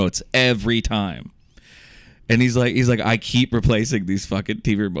TV remotes every time. And he's like, I keep replacing these fucking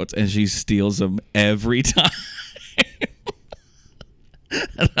TV remotes, and she steals them every time.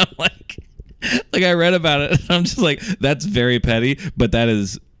 And I'm like I read about it, and I'm just like, that's very petty, but that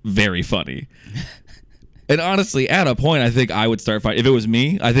is very funny. And honestly, at a point, I think I would start finding, if it was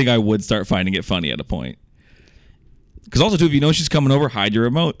me, I think I would start finding it funny at a point. Because also, too, if you know she's coming over, hide your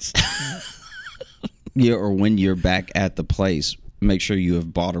remotes. Yeah, or when you're back at the place, make sure you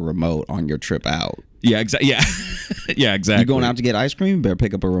have bought a remote on your trip out. Yeah, exactly. Yeah, yeah, exactly. You're going out to get ice cream, you better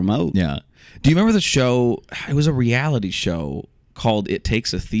pick up a remote. Yeah. Do you remember the show? It was a reality show called It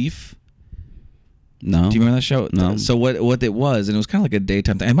Takes a Thief. No. Do you remember that show? No. So what it was, and it was kind of like a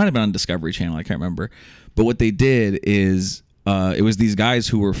daytime thing. It might have been on Discovery Channel. I can't remember. But what they did is it was these guys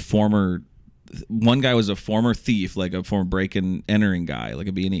who were former. One guy was a former thief, like a former break-and-entering guy, like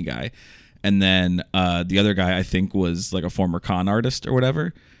a B&E guy. And then the other guy, I think, was like a former con artist or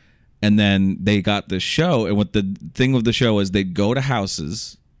whatever. And then they got this show. And what the thing of the show is they'd go to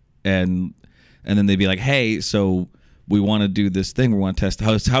houses and then they'd be like, hey, so we want to do this thing. We want to test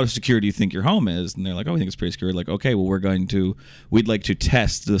how secure do you think your home is? And they're like, oh, we think it's pretty secure. Like, okay, well, we'd like to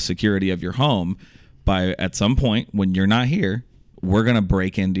test the security of your home by, at some point when you're not here, we're going to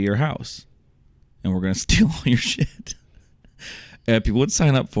break into your house. And we're going to steal all your shit. And people would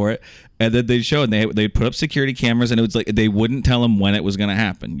sign up for it. And then they'd show, and they'd put up security cameras, and it was like they wouldn't tell them when it was going to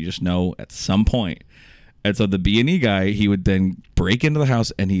happen. You just know at some point. And so the B&E guy, he would then break into the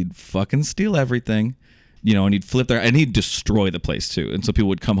house, and he'd fucking steal everything, and he'd flip and he'd destroy the place too. And so people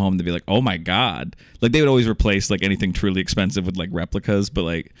would come home and they'd be like, oh my God. Like they would always replace like anything truly expensive with like replicas. But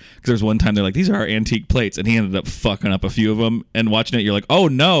like, because there was one time they're like, these are our antique plates. And he ended up fucking up a few of them. And watching it, you're like, oh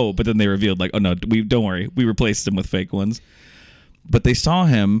no. But then they revealed like, oh no, don't worry. We replaced them with fake ones. But they saw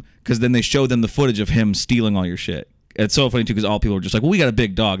him because then they showed them the footage of him stealing all your shit. It's so funny too because all people were just like, well, we got a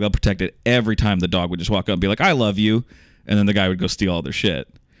big dog. They'll protect it. Every time the dog would just walk up and be like, I love you. And then the guy would go steal all their shit.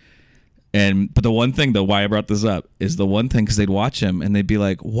 But the one thing though, why I brought this up is the one thing because they'd watch him and they'd be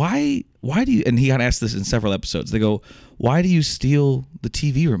like, why do you, and he got asked this in several episodes. They go, why do you steal the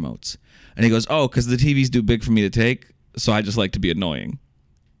TV remotes? And he goes, oh, because the TV's too big for me to take. So I just like to be annoying.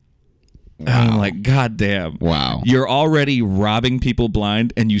 Wow. And I'm like, God damn. Wow. You're already robbing people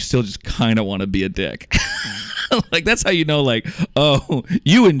blind and you still just kind of want to be a dick. Like, that's how you know, like, oh,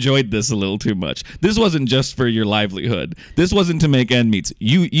 you enjoyed this a little too much. This wasn't just for your livelihood. This wasn't to make end meets.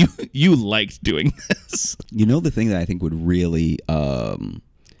 You liked doing this. You know, the thing that I think would really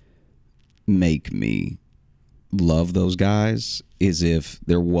make me love those guys is if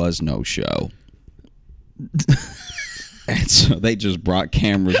there was no show. And so they just brought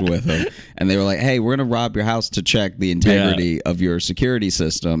cameras with them, and they were like, "Hey, we're gonna rob your house to check the integrity of your security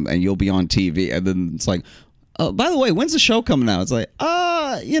system, and you'll be on TV." And then it's like, "Oh, by the way, when's the show coming out?" It's like,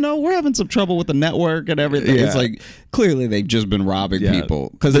 we're having some trouble with the network and everything." Yeah. It's like clearly they've just been robbing people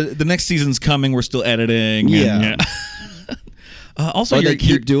because the next season's coming. We're still editing. Yeah. Also, they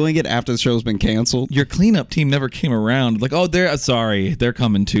keep doing it after the show's been canceled. Your cleanup team never came around. Like, oh, they're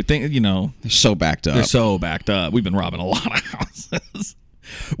coming too. They're so backed up. They're so backed up. We've been robbing a lot of houses.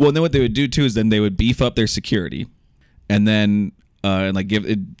 Well, and then what they would do too is then they would beef up their security, and then give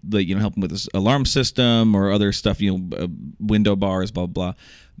it, help them with this alarm system or other stuff. Window bars, blah blah.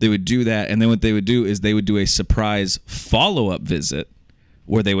 They would do that, and then what they would do is they would do a surprise follow-up visit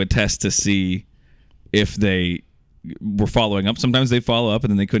where they would test to see if they were following up. Sometimes they follow up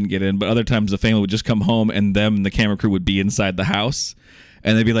and then they couldn't get in, but other times the family would just come home and them and the camera crew would be inside the house,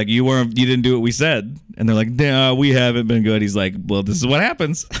 and they'd be like, you didn't do what we said. And they're like, no, we haven't been good. He's like, well, this is what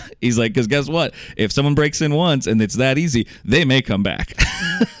happens. He's like, because guess what, if someone breaks in once and it's that easy, they may come back.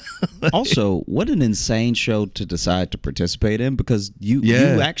 Also, what an insane show to decide to participate in, because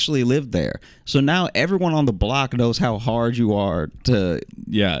you actually lived there, so now everyone on the block knows how hard you are to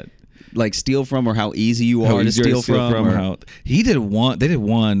steal from, or how easy you are to steal from. They did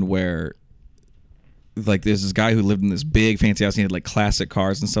one where like there's this guy who lived in this big fancy house and he had like classic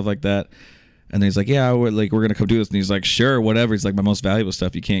cars and stuff like that, and he's like, yeah, we're gonna come do this, and he's like, sure, whatever. He's like, my most valuable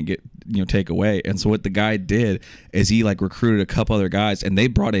stuff you can't get take away. And so what the guy did is he like recruited a couple other guys, and they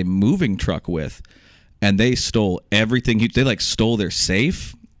brought a moving truck with, and they stole everything. They like stole their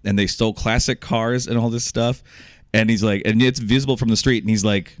safe, and they stole classic cars and all this stuff. And he's like, and it's visible from the street. And he's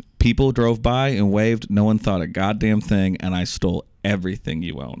like, people drove by and waved. No one thought a goddamn thing. And I stole everything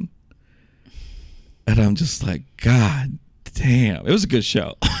you own. And I'm just like, God damn. It was a good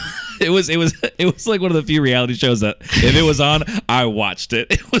show. It was like one of the few reality shows that if it was on, I watched it.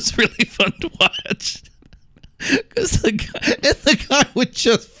 It was really fun to watch. Because the guy would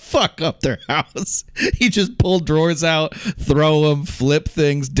just fuck up their house. He just pulled drawers out, throw them, flip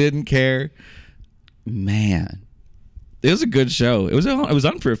things, didn't care. Man. It was a good show. It was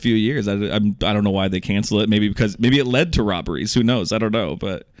on for a few years. I don't know why they canceled it. Maybe it led to robberies. Who knows? I don't know.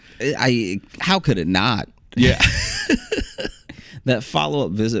 But how could it not? Yeah. That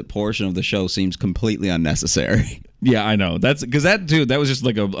follow-up visit portion of the show seems completely unnecessary. Yeah, I know. That's because that was just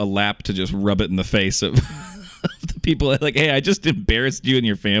like a lap to just rub it in the face of the people. Like, hey, I just embarrassed you and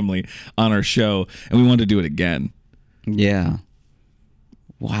your family on our show, and we wanted to do it again. Yeah.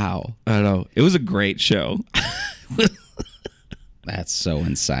 Wow. I don't know. It was a great show. That's so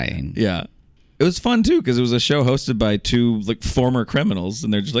insane. Yeah. It was fun too because it was a show hosted by two like former criminals,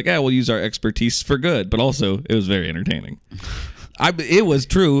 and they're just like, "Yeah, we'll use our expertise for good." But also, it was very entertaining. It was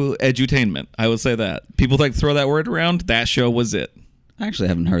true edutainment. I would say that. People like throw that word around. That show was it. I actually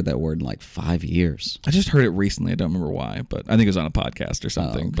haven't heard that word in like 5 years. I just heard it recently. I don't remember why, but I think it was on a podcast or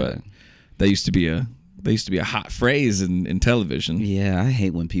something. Oh, okay. But that used to be a hot phrase in television. Yeah, I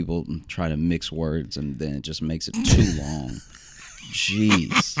hate when people try to mix words and then it just makes it too long.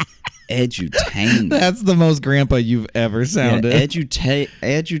 Jeez. Edutainment. That's the most grandpa you've ever sounded. Yeah, edutainment.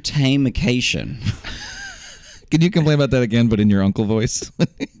 Can you complain about that again, but in your uncle voice?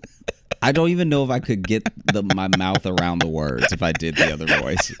 I don't even know if I could get my mouth around the words if I did the other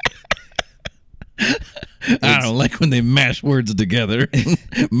voice. I don't like when they mash words together,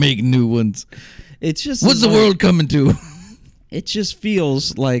 make new ones. It's just what's the world coming to? It just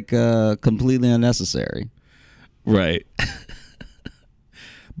feels like completely unnecessary. Right.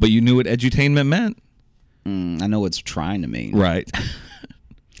 But you knew what edutainment meant. I know what it's trying to mean. Right.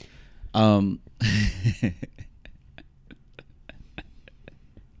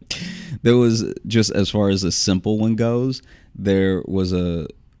 There was, just as far as a simple one goes, there was a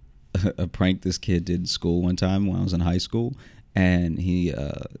prank this kid did in school one time when I was in high school, and he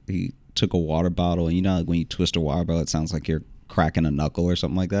took a water bottle, and like when you twist a water bottle, it sounds like you're cracking a knuckle or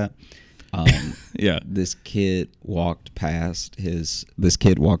something like that. Yeah. This kid walked past his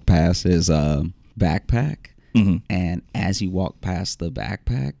backpack, and as he walked past the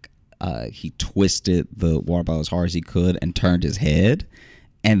backpack, he twisted the water bottle as hard as he could and turned his head.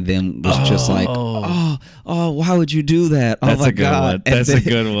 And then was just like, oh, why would you do that? Oh, that's my a good God. one. That's a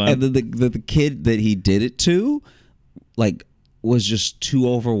good one. And then the kid that he did it to, like, was just too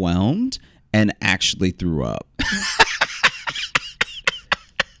overwhelmed and actually threw up.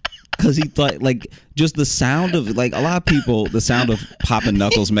 Because he thought, like, just the sound of, like, a lot of people, the sound of popping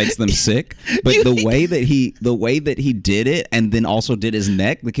knuckles makes them sick. But the way that he did it and then also did his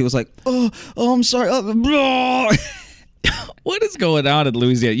neck, like, he was like, oh, I'm sorry. What is going on in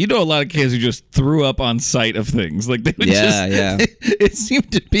Louisiana? You know, a lot of kids who just threw up on sight of things. Like they would Yeah. It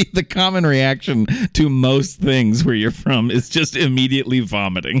seemed to be the common reaction to most things where you're from is just immediately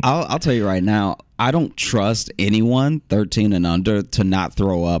vomiting. I'll tell you right now, I don't trust anyone 13 and under to not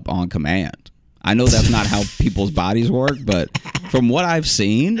throw up on command. I know that's not how people's bodies work, but from what I've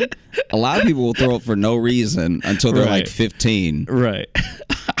seen, a lot of people will throw up for no reason until they're like 15. Right.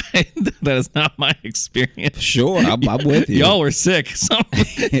 That is not my experience. Sure, I'm with you. Y'all were sick.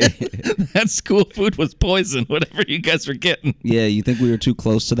 That school food was poison, whatever you guys were getting. Yeah, you think we were too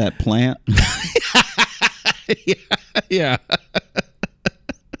close to that plant? Yeah.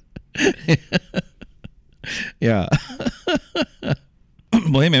 Yeah.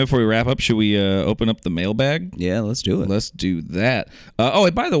 Well, hey, man, before we wrap up, should we open up the mailbag? Yeah, let's do it. Let's do that.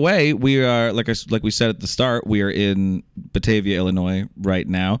 And by the way, we are, like we said at the start, we are in Batavia, Illinois right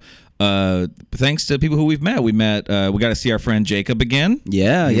now. Thanks to people who we've met. We got to see our friend Jacob again.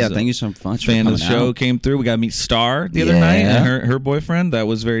 Yeah, thank you so much. Fan of the show came through. We got to meet Star the other night and her boyfriend. That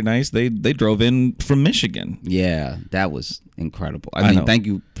was very nice. They drove in from Michigan. Yeah, that was incredible. I mean, thank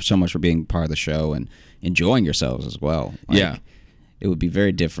you so much for being part of the show and enjoying yourselves as well. Yeah. It would be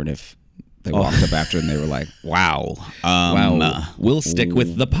very different if they walked up after and they were like, wow. We'll stick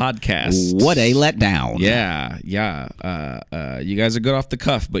with the podcast. What a letdown. Yeah. You guys are good off the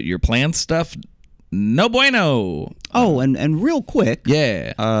cuff, but your planned stuff, no bueno. Oh, and real quick.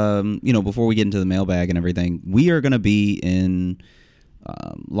 Yeah. Before we get into the mailbag and everything, we are going to be in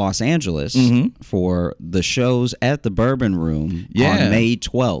Los Angeles for the shows at the Bourbon Room on May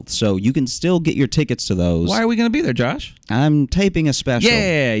 12th. So you can still get your tickets to those. Why are we going to be there, Josh? I'm taping a special.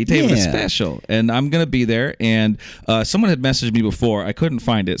 Yeah, you're taping a special. And I'm going to be there. And someone had messaged me before. I couldn't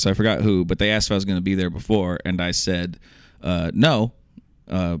find it, so I forgot who. But they asked if I was going to be there before. And I said, no.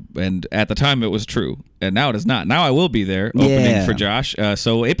 And at the time, it was true. And now it is not. Now I will be there opening for Josh.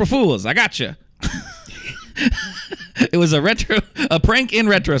 So April Fools, I got you. It was a prank in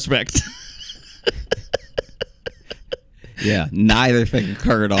retrospect. Yeah, neither thing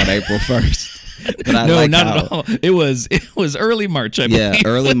occurred on April 1st. But not at all. It was early March, I believe. Yeah,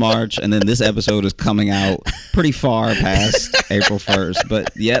 early March, and then this episode is coming out pretty far past April 1st.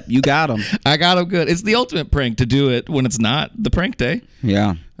 But yep, you got them. I got them good. It's the ultimate prank to do it when it's not the prank day.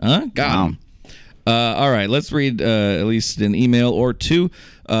 Yeah. Got them. All right, let's read at least an email or two.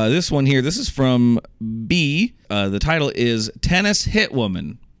 This one here, this is from B. The title is Tennis Hit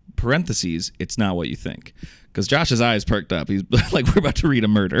Woman, parentheses, it's not what you think. Because Josh's eyes perked up. He's like, we're about to read a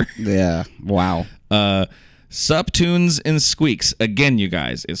murder. Yeah, wow. Sup Tunes and Squeaks. Again, you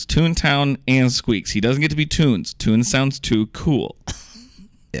guys, it's Toontown and Squeaks. He doesn't get to be Tunes. Tunes sounds too cool.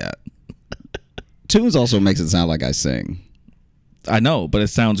 Yeah. Tunes also makes it sound like I sing. I know, but it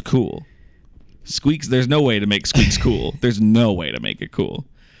sounds cool. Squeaks, there's no way to make Squeaks cool. There's no way to make it cool.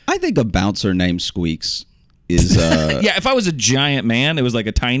 I think a bouncer named Squeaks is... yeah, if I was a giant man, it was like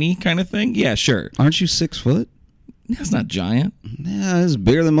a tiny kind of thing. Yeah, sure. Aren't you 6 foot? That's not giant. Yeah, it's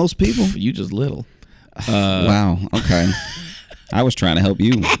bigger than most people. You just little. Wow, okay. I was trying to help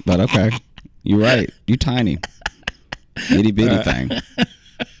you, but okay. You're right. You tiny. Itty bitty thing.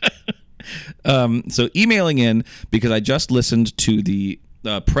 So emailing in because I just listened to the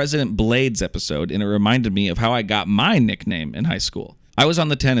President Blades episode, and it reminded me of how I got my nickname in high school. I was on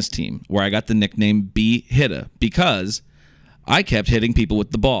the tennis team where I got the nickname B Hitta because I kept hitting people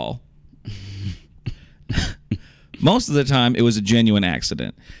with the ball. Most of the time, it was a genuine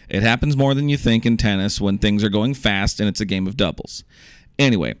accident. It happens more than you think in tennis when things are going fast and it's a game of doubles.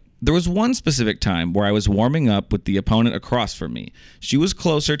 Anyway, there was one specific time where I was warming up with the opponent across from me. She was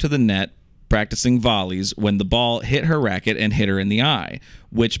closer to the net, practicing volleys, when the ball hit her racket and hit her in the eye,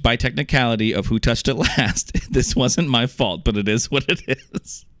 which by technicality of who touched it last, this wasn't my fault, but it is what it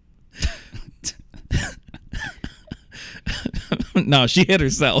is. No, she hit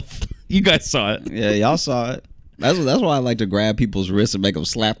herself. You guys saw it. Yeah, y'all saw it. That's why I like to grab people's wrists and make them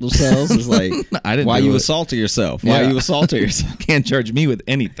slap themselves. It's like, why you assaulting yourself? Why you assaulting yourself? Can't charge me with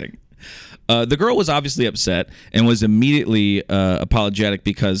anything. The girl was obviously upset and was immediately apologetic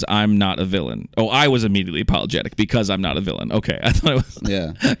because I'm not a villain. Oh, I was immediately apologetic because I'm not a villain. Okay, I thought it was.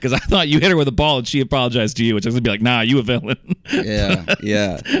 Yeah. Because I thought you hit her with a ball and she apologized to you, which I was going to be like, nah, you a villain.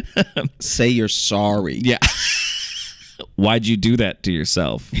 Yeah. Say you're sorry. Yeah. Why'd you do that to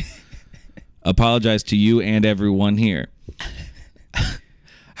yourself? Apologize to you and everyone here.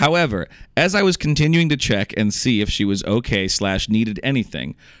 However, as I was continuing to check and see if she was okay / needed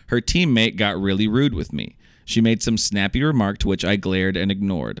anything, her teammate got really rude with me. She made some snappy remark to which I glared and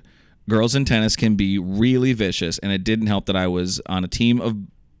ignored. Girls in tennis can be really vicious, and it didn't help that I was on a team of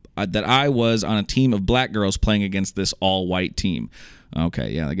that I was on a team of black girls playing against this all-white team.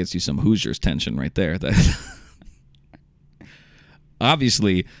 Okay, yeah, that gets you some Hoosiers tension right there.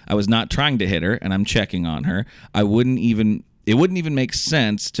 Obviously, I was not trying to hit her, and I'm checking on her. It wouldn't even make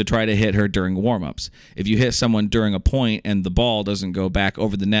sense to try to hit her during warm-ups. If you hit someone during a point and the ball doesn't go back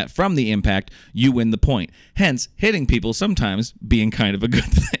over the net from the impact, you win the point. Hence, hitting people sometimes being kind of a good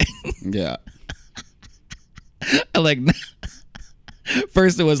thing. Yeah.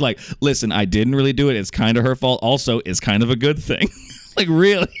 First it was like, listen, I didn't really do it. It's kind of her fault. Also, it's kind of a good thing. Like,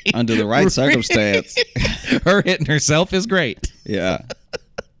 really? Under the right circumstance. Her hitting herself is great. Yeah.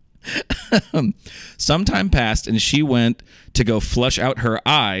 Some time passed, and she went to go flush out her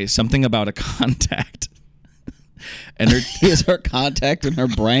eye, something about a contact. And is her contact in her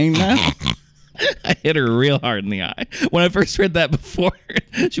brain now? I hit her real hard in the eye. When I first read that before,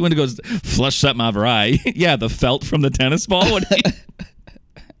 she went to go flush something out of her eye. Yeah, the felt from the tennis ball.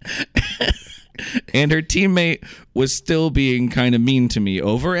 And her teammate was still being kind of mean to me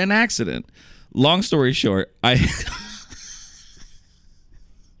over an accident. Long story short,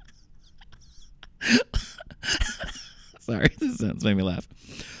 Sorry, this sentence made me laugh.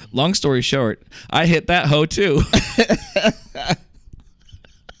 Long story short, I hit that hoe too.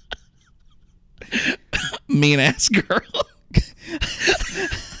 Mean ass girl.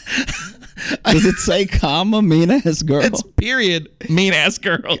 Does it say comma, mean ass girl? It's period, mean ass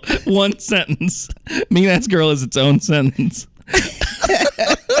girl. One sentence. Mean ass girl is its own sentence.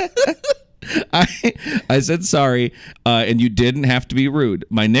 I said sorry, and you didn't have to be rude.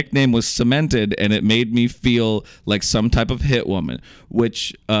 My nickname was cemented, and it made me feel like some type of hit woman,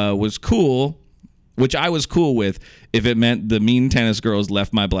 which was cool, which I was cool with if it meant the mean tennis girls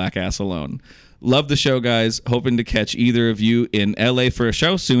left my black ass alone. Love the show, guys. Hoping to catch either of you in LA for a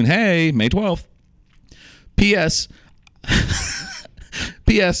show soon. Hey, May 12th. P.S.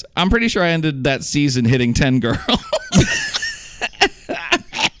 P.S. I'm pretty sure I ended that season hitting 10 girls.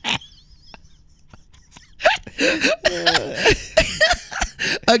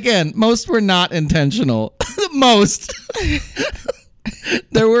 Again, most were not intentional. Most.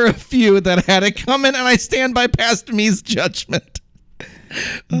 There were a few that had it coming, and I stand by past me's judgment.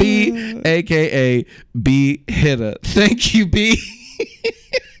 B, a.k.a. B Hitta. Thank you, B.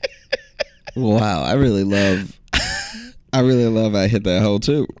 Wow, I really love I hit that hoe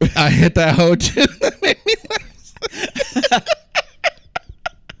too. I hit that hoe too. That made me laugh.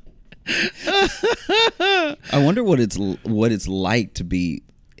 I wonder what it's like to be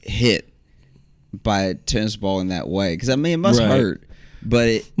hit by a tennis ball in that way. Because I mean, it must hurt, but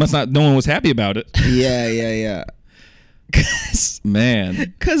it must not. No one was happy about it. Yeah. Man,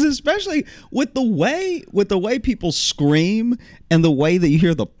 because especially with the way people scream and the way that you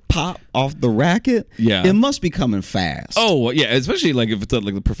hear the pop off the racket, it must be coming fast. Oh yeah, especially like if it's at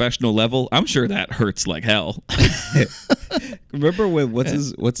like the professional level, I'm sure that hurts like hell. Remember when what's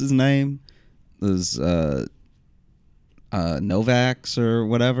his name? It was Novak's or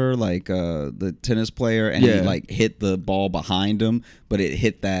whatever, like the tennis player, and he like hit the ball behind him, but it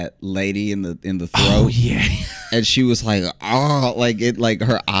hit that lady in the throat. Oh yeah. And she was like, oh, like it, like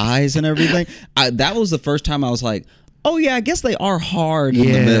her eyes and everything. That was the first time I was like, oh yeah, I guess they are hard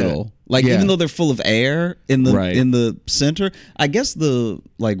in the middle. Like even though they're full of air in the center, I guess the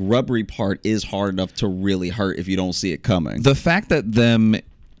like rubbery part is hard enough to really hurt if you don't see it coming. The fact that them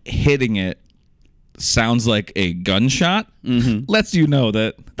hitting it sounds like a gunshot lets you know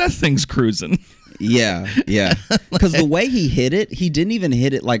that thing's cruising. Yeah. Because the way he hit it, he didn't even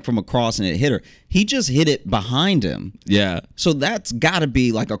hit it like from across and it hit her. He just hit it behind him. Yeah. So that's got to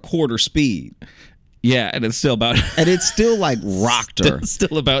be like a quarter speed. Yeah, and it's still about... and it's still like rocked her.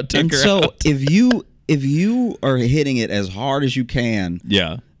 Still about took and her so out. if you are hitting it as hard as you can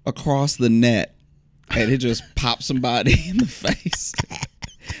across the net and it just pops somebody in the face,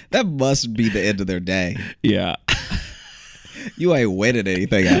 that must be the end of their day. Yeah. You ain't winning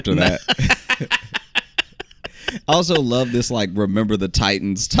anything after that. I also love this like Remember the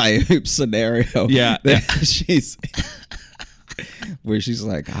Titans type scenario. Yeah. Where she's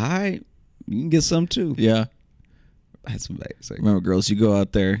like, all right, you can get some too. Yeah. That's amazing. Remember, girls, you go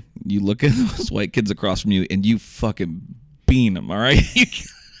out there, you look at those white kids across from you, and you fucking bean them, all right?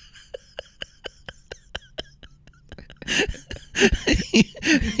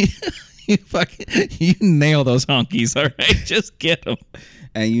 You nail those honkies, all right? Just get them.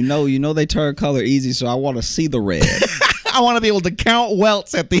 And you know they turn color easy, so I want to see the red. I want to be able to count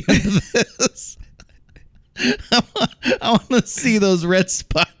welts at the end of this. I want to see those red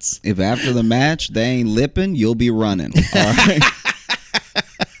spots. If after the match they ain't lipping, you'll be running. All right.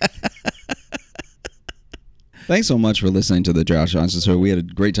 Thanks so much for listening to the Josh Johnson Show. We had a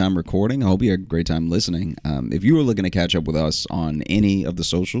great time recording. I hope you had a great time listening. If you were looking to catch up with us on any of the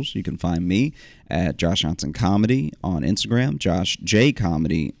socials, you can find me at Josh Johnson Comedy on Instagram, Josh J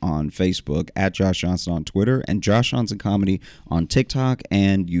Comedy on Facebook, at Josh Johnson on Twitter, and Josh Johnson Comedy on TikTok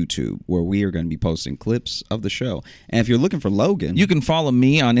and YouTube, where we are going to be posting clips of the show. And if you're looking for Logan, you can follow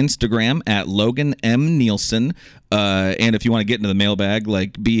me on Instagram at Logan M. Nielsen. And if you want to get into the mailbag,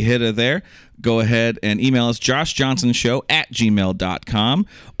 like be hitta there, go ahead and email us, joshjohnsonshow@gmail.com.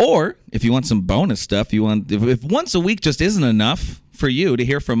 Or if you want some bonus stuff, if once a week just isn't enough for you to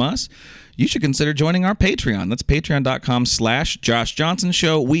hear from us, you should consider joining our Patreon. That's patreon.com/Josh Johnson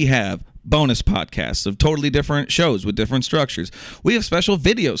Show. We have bonus podcasts of totally different shows with different structures. We have special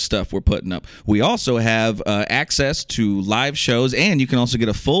video stuff we're putting up. We also have access to live shows, and you can also get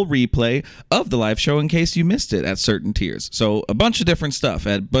a full replay of the live show in case you missed it at certain tiers. So a bunch of different stuff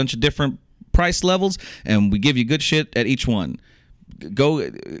at a bunch of different price levels, and we give you good shit at each one.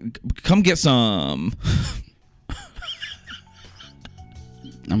 Come get some.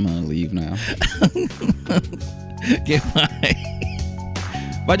 I'm going to leave now. Goodbye.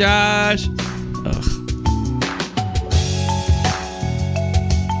 Bye, Josh. Ugh.